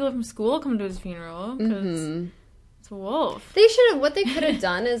can't have people from school come to his funeral? Because it's a wolf. What they could have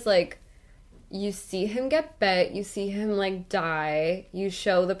done is, like, you see him get bit, you see him, like, die, you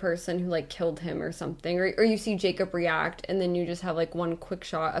show the person who, like, killed him or something, or you see Jacob react, and then you just have, like, one quick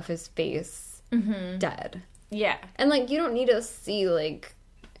shot of his face dead. Yeah. And, like, you don't need to see, like,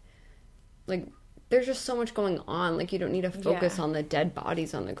 there's just so much going on. Like, you don't need to focus on the dead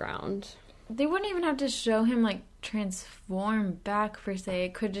bodies on the ground. They wouldn't even have to show him, like, transform back, per se.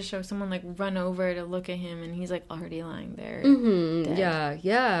 It could just show someone, like, run over to look at him, and he's, like, already lying there. Dead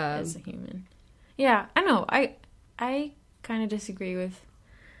yeah. As a human. Yeah, I know. I kind of disagree with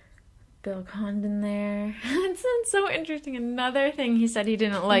Bill Condon there. It's so interesting. Another thing he said he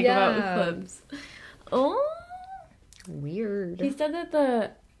didn't like about Eclipse. Oh, weird. He said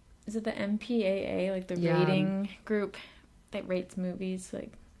that is it the MPAA, like the rating group that rates movies,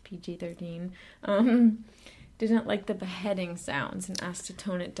 like PG-13, didn't like the beheading sounds and asked to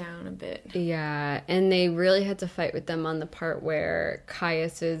tone it down a bit. Yeah, and they really had to fight with them on the part where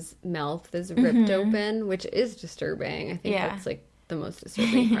Caius's mouth is ripped open, which is disturbing. I think that's, like, the most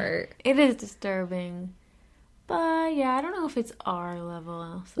disturbing part. It is disturbing. But, yeah, I don't know if it's R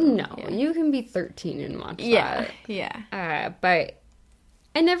level. So, no, you can be 13 and watch that. Yeah. But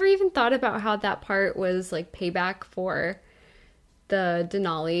I never even thought about how that part was, like, payback for the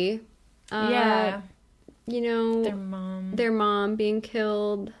Denali. Their mom being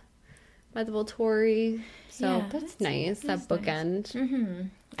killed by the Volturi. So that's nice. That bookend. Nice.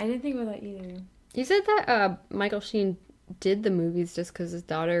 I didn't think about that either. You said that Michael Sheen did the movies just because his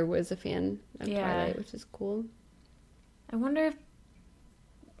daughter was a fan of Twilight, which is cool. I wonder if,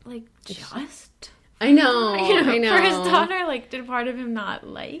 like, just... I know. For his daughter, like, did part of him not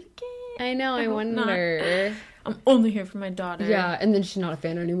like it? I know, I wonder. I'm only here for my daughter. Yeah, and then she's not a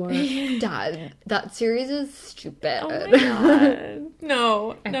fan anymore. Dad, that series is stupid. Oh my god.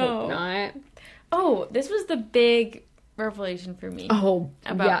 No, I no. hope not. Oh, this was the big revelation for me. Oh,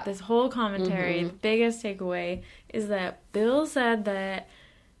 about this whole commentary. The biggest takeaway is that Bill said that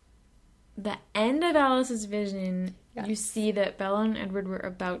the end of Alice's vision, you see that Bella and Edward were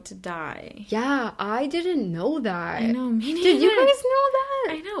about to die. Yeah, I didn't know that. I know, me neither. Did you guys know that?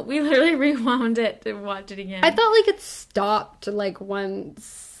 I know. We literally rewound it to watch it again. I thought, like, it stopped, like,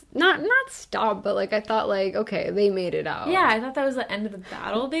 once... Not stopped, but, like, I thought, like, okay, they made it out. Yeah, I thought that was the end of the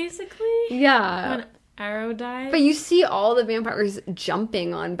battle, basically. Yeah. When Arrow died. But you see all the vampires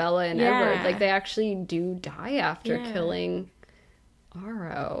jumping on Bella and Yeah. Edward. Like, they actually do die after killing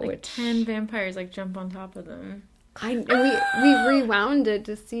Arrow. Like, which 10 vampires, like, jump on top of them. And we rewound it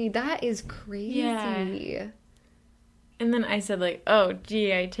to see. That is crazy. Yeah. And then I said, like, oh,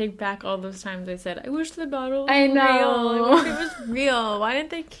 gee, I take back all those times I said, I wish the battle was real. I wish it was real. Why didn't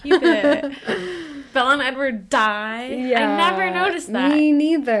they keep it? Bella and Edward die. Yeah. I never noticed that. Me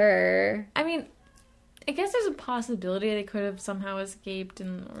neither. I mean, I guess there's a possibility they could have somehow escaped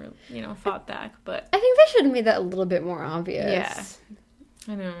or fought back, but... I think they should have made that a little bit more obvious.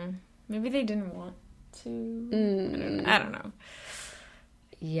 Yeah. I know. Maybe they didn't want to. I don't know.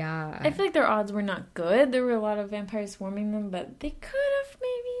 Yeah. I feel like their odds were not good. There were a lot of vampires swarming them, but they could have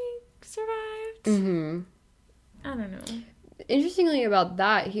maybe survived. Mm-hmm. I don't know. Interestingly about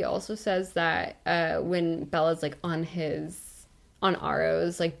that, he also says that when Bella's like on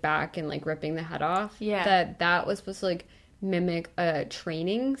Arrow's like back and like ripping the head off, that was supposed to like mimic a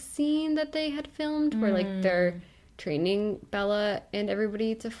training scene that they had filmed where like they're training Bella and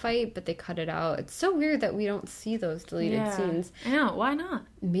everybody to fight, but they cut it out. It's so weird that we don't see those deleted scenes. I know, why not?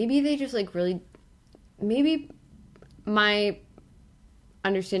 Maybe they just like really... Maybe my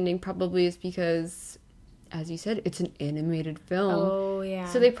understanding probably is because, as you said, it's an animated film. Oh, yeah.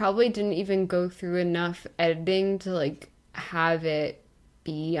 So they probably didn't even go through enough editing to like have it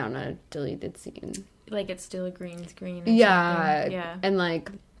be on a deleted scene. Like it's still a green screen or something. Yeah. And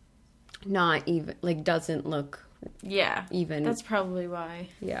like not even, like doesn't look... Yeah. Even. That's probably why.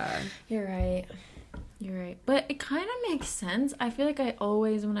 Yeah. You're right. But it kind of makes sense. I feel like I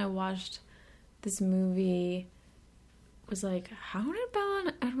always, when I watched this movie, was like, how did Bella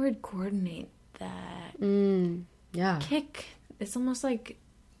and Edward coordinate that Yeah. kick? It's almost like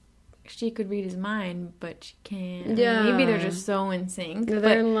she could read his mind, but she can't. Yeah. Maybe they're just so in sync.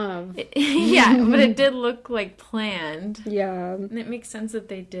 They're in love. Yeah, but it did look like planned. Yeah. And it makes sense that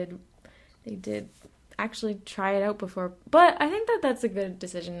they did actually try it out before. But I think that's a good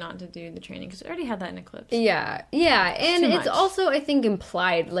decision not to do the training, because we already had that in Eclipse. Yeah. And it's also, I think,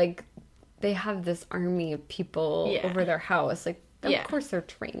 implied, like, they have this army of people over their house. Like, of course they're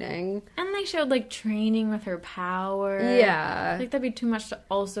training. And they showed, like, training with her power. Yeah. Like, that'd be too much to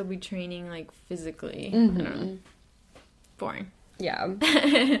also be training, like, physically. I don't know. Boring. Yeah.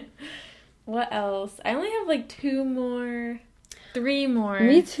 What else? I only have, like, 3 more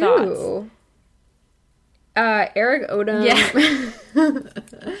Me too. thoughts. Eric Odom. Yeah.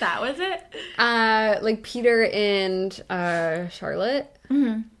 That was it? Like Peter and Charlotte.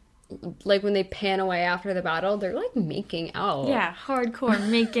 Mm-hmm. Like when they pan away after the battle, they're like making out. Yeah, hardcore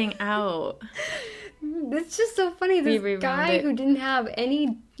making out. It's just so funny. This guy who didn't have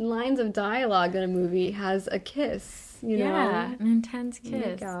any lines of dialogue in a movie has a kiss, you know? Yeah, an intense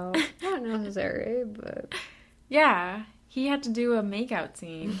kiss. Not necessary, but... Yeah, he had to do a makeout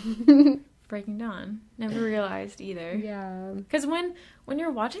scene. Breaking Dawn. Never realized either. Yeah. Because when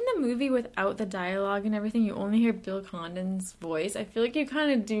you're watching the movie without the dialogue and everything, you only hear Bill Condon's voice. I feel like you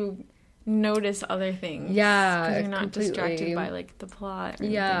kind of do notice other things. Yeah, because you're not distracted by, like, the plot or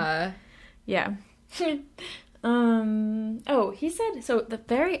anything. Yeah. He said, so at the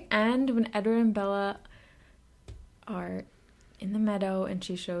very end, when Edward and Bella are in the meadow and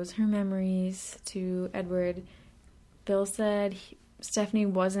she shows her memories to Edward, Bill said Stephanie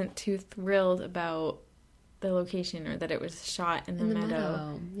wasn't too thrilled about the location, or that it was shot in the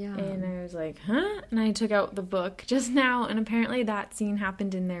meadow. Yeah. And I was like, huh? And I took out the book just now, and apparently that scene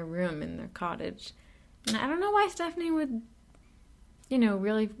happened in their room in their cottage. And I don't know why Stephanie would,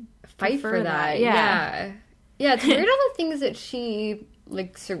 really fight for that. Yeah, it's weird all the things that she,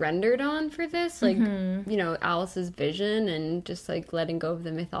 like, surrendered on for this. Like, Alice's vision and just, like, letting go of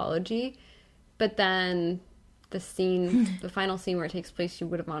the mythology. But then... the final scene where it takes place, she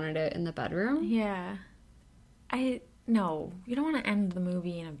would have wanted it in the bedroom. Yeah. No, you don't want to end the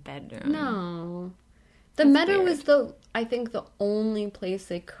movie in a bedroom. No. The meadow was I think the only place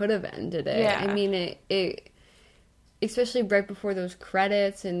they could have ended it. Yeah. I mean, especially right before those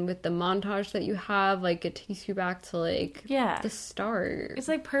credits and with the montage that you have, like, it takes you back to, like, the start. It's,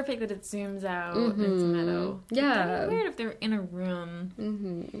 like, perfect that it zooms out. It's a meadow. Yeah. That'd be weird if they're in a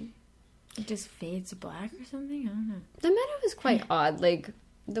room. It just fades to black or something? I don't know. The meadow is quite odd. Like,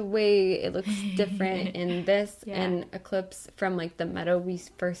 the way it looks different in this and Eclipse from, like, the meadow we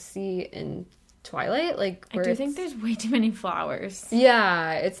first see in Twilight. Like, I do think there's way too many flowers.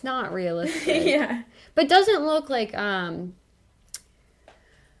 Yeah, it's not realistic. But it doesn't look like the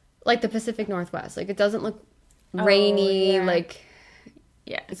Pacific Northwest. Like, it doesn't look rainy. Like,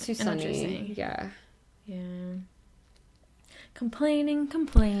 it's too sunny. Yeah.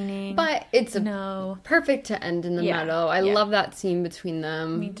 Complaining. But it's perfect to end in the meadow. I love that scene between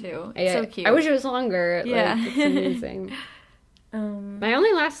them. Me too. It's so cute. I wish it was longer. Yeah. Like, it's amazing. My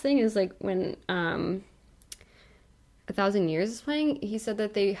only last thing is, like, when 1,000 Years is playing, he said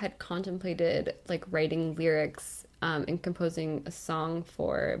that they had contemplated, like, writing lyrics and composing a song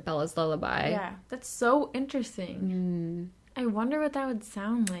for Bella's Lullaby. Yeah, that's so interesting. I wonder what that would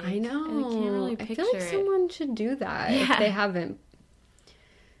sound like. I know. I can't really picture I feel like someone should do that if they haven't.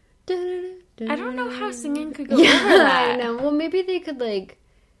 I don't know how singing could go over that. I know. Well, maybe they could, like,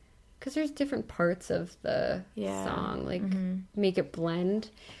 because there's different parts of the song, like, make it blend.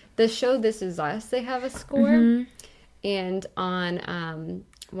 The show This Is Us, they have a score, and on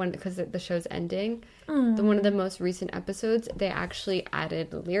because the show's ending, one of the most recent episodes, they actually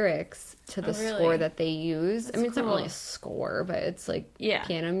added lyrics to the score that they use. That's it's not really a score, but it's like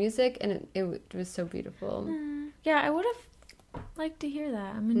piano music, and it was so beautiful. Yeah, I would have liked to hear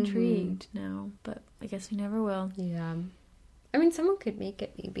that. I'm intrigued now, but I guess we never will. Yeah. I mean, someone could make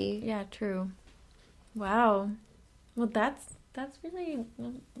it, maybe. Yeah, true. Wow. Well, that's really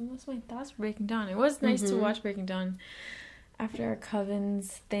most of my thoughts for Breaking Dawn. It was nice to watch Breaking Dawn after our Covens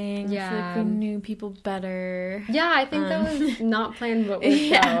thing. Yeah. I feel like we knew people better. Yeah, I think that was not planned, but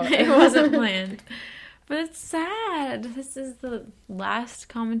worked out. It wasn't planned. But it's sad. This is the last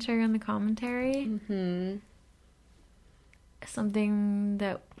commentary on the commentary. Something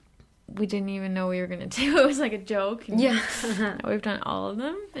that we didn't even know we were going to do. It was like a joke. Yeah. We've done all of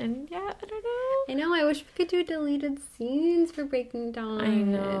them. And I don't know. I know. I wish we could do deleted scenes for Breaking Dawn. I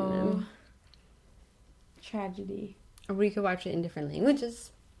know. Tragedy. Or we could watch it in different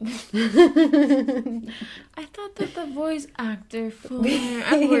languages. I thought that the voice actor for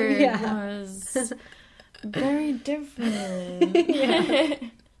Edward was very different.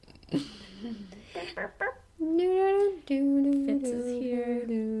 Fitz is here.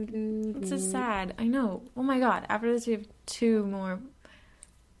 It's so sad. I know. Oh my god. After this we have 2 more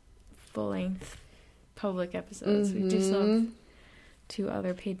full-length public episodes. We do still have 2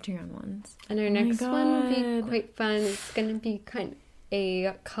 other Patreon ones. And our next one will be quite fun. It's going to be kind of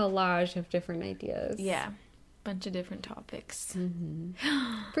a collage of different ideas. Yeah. Bunch of different topics.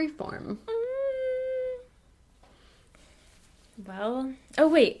 Freeform. Well, oh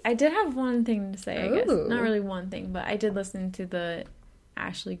wait, I did have one thing to say, I guess. Not really one thing, but I did listen to the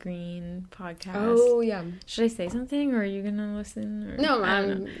Ashley Green podcast. Oh, yeah. Should I say something, or are you going to listen? Or? No, I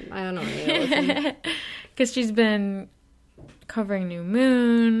don't know. Because she's been covering New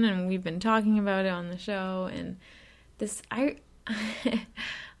Moon, and we've been talking about it on the show, and this, I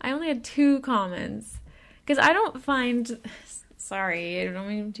only had 2 comments, because I don't find, sorry, I don't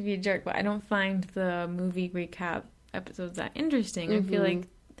mean to be a jerk, but I don't find the movie recap episodes that interesting. I feel like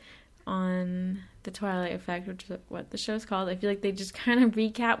on The Twilight Effect, which is what the show's called, I feel like they just kind of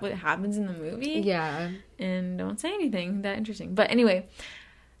recap what happens in the movie. Yeah. And don't say anything that interesting. But anyway,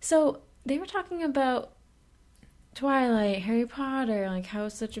 so they were talking about Twilight, Harry Potter, like how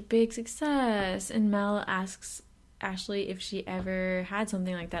it's such a big success. And Mel asks Ashley if she ever had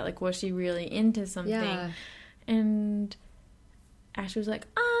something like that. Like, was she really into something? Yeah. And Ashley was like,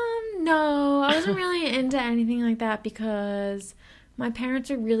 no, I wasn't really into anything like that because my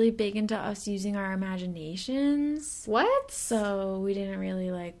parents are really big into us using our imaginations. What? So we didn't really,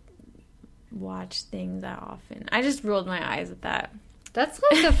 like, watch things that often. I just rolled my eyes at that. That's,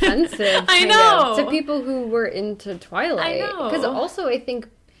 like, offensive. I know. To people who were into Twilight. I know. Because also I think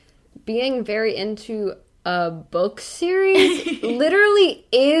being very into a book series literally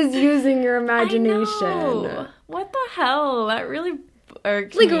is using your imagination. I know. What the hell? That really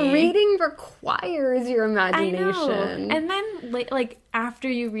irked like me. Reading requires your imagination. I know. And then like after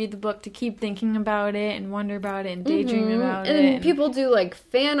you read the book, to keep thinking about it and wonder about it and daydream about it. And people do like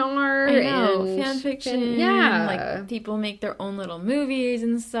fan art and fan fiction. Yeah. Like people make their own little movies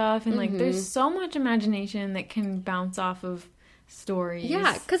and stuff. And like there's so much imagination that can bounce off of stories.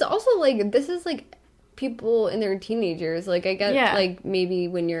 Yeah, because also like this is like people in their teenagers. Like, I get, like, maybe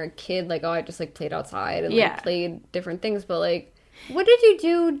when you're a kid, like, oh, I just, like, played outside and, like, played different things. But, like, what did you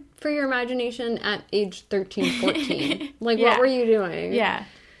do for your imagination at age 13, 14? Like, what were you doing? Yeah.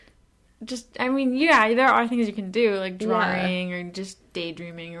 Just, I mean, there are things you can do, like drawing or just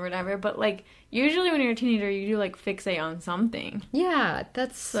daydreaming or whatever. But, like, usually when you're a teenager, you do, like, fixate on something. Yeah,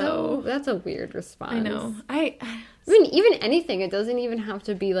 that's that's a weird response. I know. I mean, even anything. It doesn't even have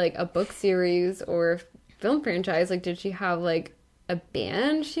to be, like, a book series or film franchise. Like, did she have, like, a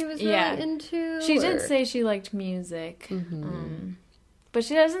band she was really into? She did say she liked music. Mm-hmm. But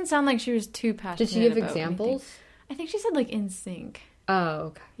she doesn't sound like she was too passionate. Did she give examples? Anything. I think she said, like, NSYNC. Oh,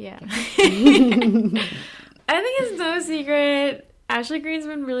 okay. Yeah. I think it's no secret. Ashley Green's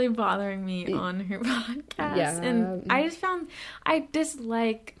been really bothering me on her podcast. Yeah. And I feel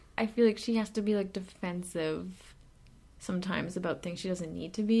like she has to be, like, defensive sometimes about things she doesn't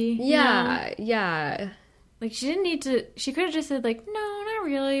need to be. Yeah, you know? yeah. Like, she didn't need to, she could have just said, like, no, not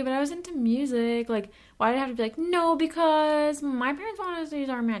really, but I was into music. Like, why did I have to be like, no, because my parents wanted us to use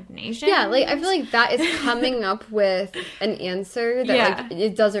our imagination? Yeah, like, I feel like that is coming up with an answer that, like,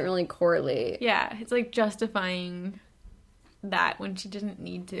 it doesn't really correlate. Yeah, it's, like, justifying that when she didn't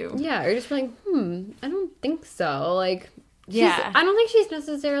need to. Yeah, or just like, I don't think so. Like, I don't think she's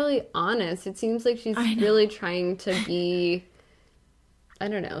necessarily honest. It seems like she's really trying to be, I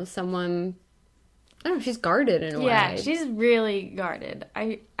don't know, someone... I don't know, she's guarded in a way. Yeah, she's really guarded.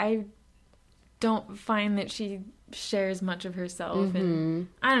 I don't find that she shares much of herself. And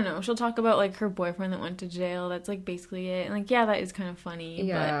I don't know, she'll talk about, like, her boyfriend that went to jail. That's, like, basically it. And, like, that is kind of funny.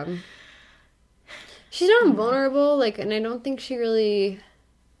 Yeah. But... she's not vulnerable, like, and I don't think she really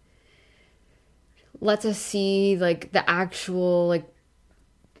lets us see, like, the actual, like,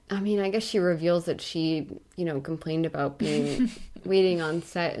 I mean, I guess she reveals that she, you know, complained about being waiting on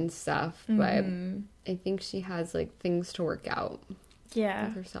set and stuff, but I think she has, like, things to work out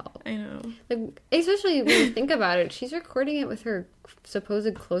with herself. I know. Like, especially when you think about it, she's recording it with her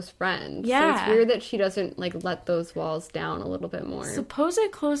supposed close friend. Yeah. So it's weird that she doesn't, like, let those walls down a little bit more. Supposed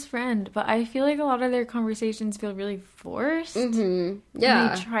close friend, but I feel like a lot of their conversations feel really forced. Mm-hmm. Yeah.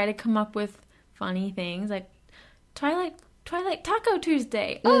 And they try to come up with funny things, like, Twilight Taco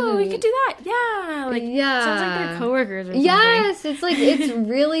Tuesday. Oh, we could do that. Yeah. Like, sounds like they're coworkers or something. Yes, it's like, it's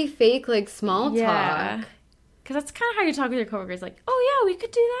really fake, like, small talk. Because that's kind of how you talk with your coworkers. Like, oh, yeah, we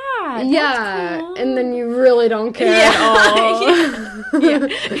could do that. Yeah. That's cool. And then you really don't care at all. You really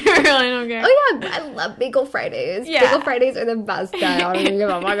don't care. Oh, yeah, I love Bagel Fridays. Yeah. Bagel Fridays are the best day. I don't even give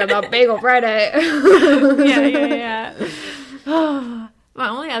a fuck about Bagel Friday. Yeah. My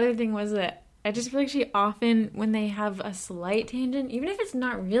only other thing was that I just feel like she often, when they have a slight tangent, even if it's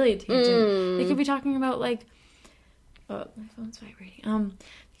not really a tangent, they could be talking about, like, oh, my phone's vibrating.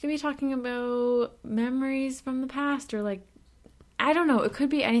 They could be talking about memories from the past, or, like, I don't know, it could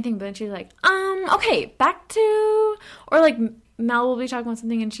be anything, but then she's like, okay, back to, or, like, Mel will be talking about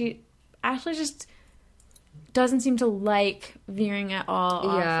something, and Ashley just doesn't seem to like veering at all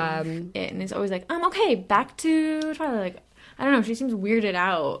off of it, and is always like, okay, back to Twilight, like, I don't know, she seems weirded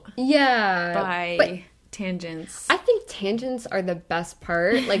out by tangents. I think tangents are the best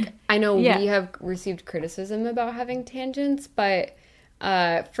part. Like, I know we have received criticism about having tangents, but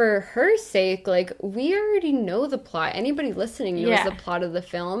for her sake, like, we already know the plot. Anybody listening knows the plot of the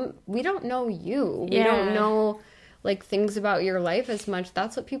film. We don't know you. We don't know, like, things about your life as much.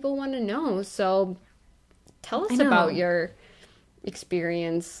 That's what people want to know. So tell us about your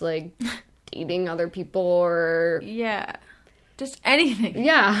experience, like, dating other people or... Yeah. Just anything.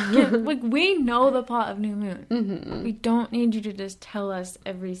 Yeah. Like, we know the plot of New Moon. Mm-hmm. We don't need you to just tell us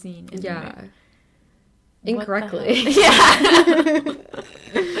every scene in New Moon. Incorrectly. Yeah.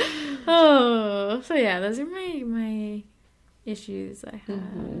 Oh, so yeah, those are my issues I have.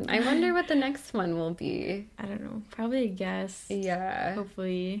 Mm-hmm. I wonder what the next one will be. I don't know. Probably a guess. Yeah.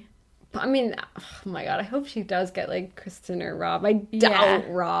 Hopefully. I mean, oh my god, I hope she does get, like, Kristen or Rob. I doubt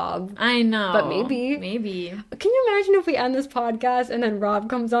Rob. I know. But maybe. Maybe. Can you imagine if we end this podcast and then Rob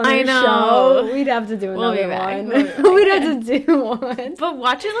comes on the show? We'd have to do another one. We'd have to do one. But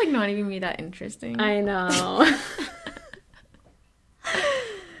watch it, like, not even be that interesting. I know.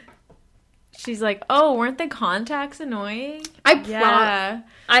 She's like, oh, weren't the contacts annoying? I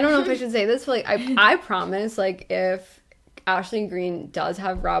don't know if I should say this, but, like, I promise, like, if Ashley Green does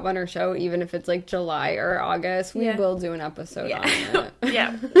have Rob on her show, even if it's, like, July or August, we will do an episode on it.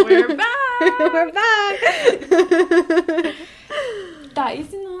 Yeah, we're back! We're back! Thought you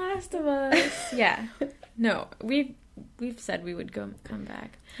seen The Last of Us. Yeah. No, we've said we would come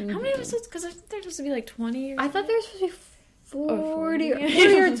back. Mm-hmm. How many episodes? Because I think there's supposed to be, like, 20 or something. I thought there was supposed to be 40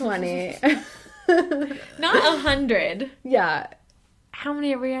 or 20. Not 100. Yeah. How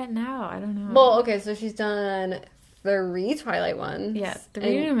many are we at now? I don't know. Well, okay, so she's done 3 Twilight ones. Yeah,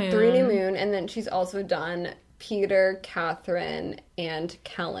 3 New Moon. 3 New Moon, and then she's also done Peter, Catherine, and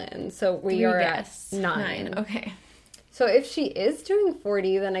Kellen. So we are at 9. Okay. So if she is doing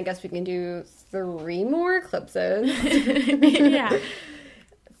 40, then I guess we can do 3 more eclipses. Yeah.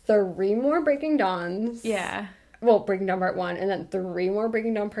 3 more Breaking Dawns. Yeah. Well, Breaking Dawn Part 1, and then 3 more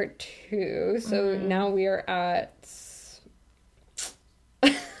Breaking Dawn Part 2. So now we are at...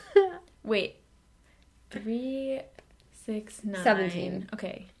 Wait. 3, 6, 9. 17.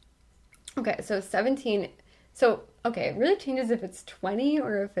 Okay. Okay, so 17... So, okay, it really changes if it's 20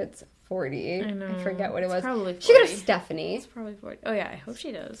 or if it's 40. I know. I forget what it was. Probably 40. She got a Stephanie. It's probably 40. Oh, yeah, I hope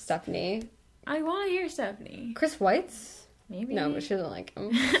she does. Stephanie. I want to hear Stephanie. Chris Weitz? Maybe. No, but she doesn't like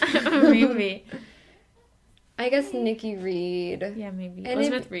him. Maybe. I guess Nikki Reed. Yeah, maybe. And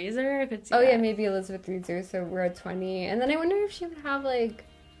Elizabeth Reeser? I could see Oh, that. yeah, maybe Elizabeth Reeser, so we're at 20. And then I wonder if she would have, like,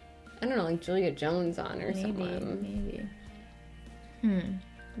 I don't know, like Julia Jones on or something. Maybe.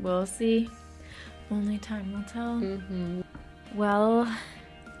 We'll see. Only time will tell. Mm-hmm. Well,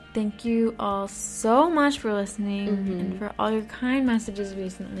 thank you all so much for listening and for all your kind messages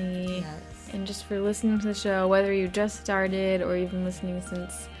recently. Yes. And just for listening to the show, whether you just started or you've been listening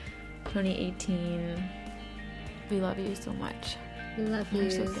since 2018. We love you so much. We love you.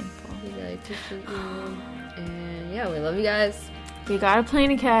 We're so thankful. We really appreciate you. And yeah, we love you guys. We got a plane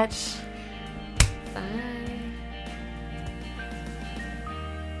to catch. Bye.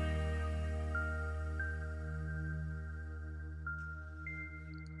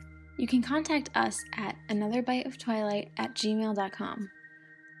 You can contact us at anotherbiteoftwilight@gmail.com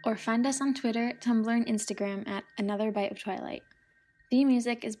or find us on Twitter, Tumblr, and Instagram at Another Bite of Twilight. The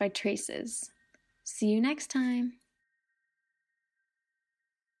music is by Traces. See you next time.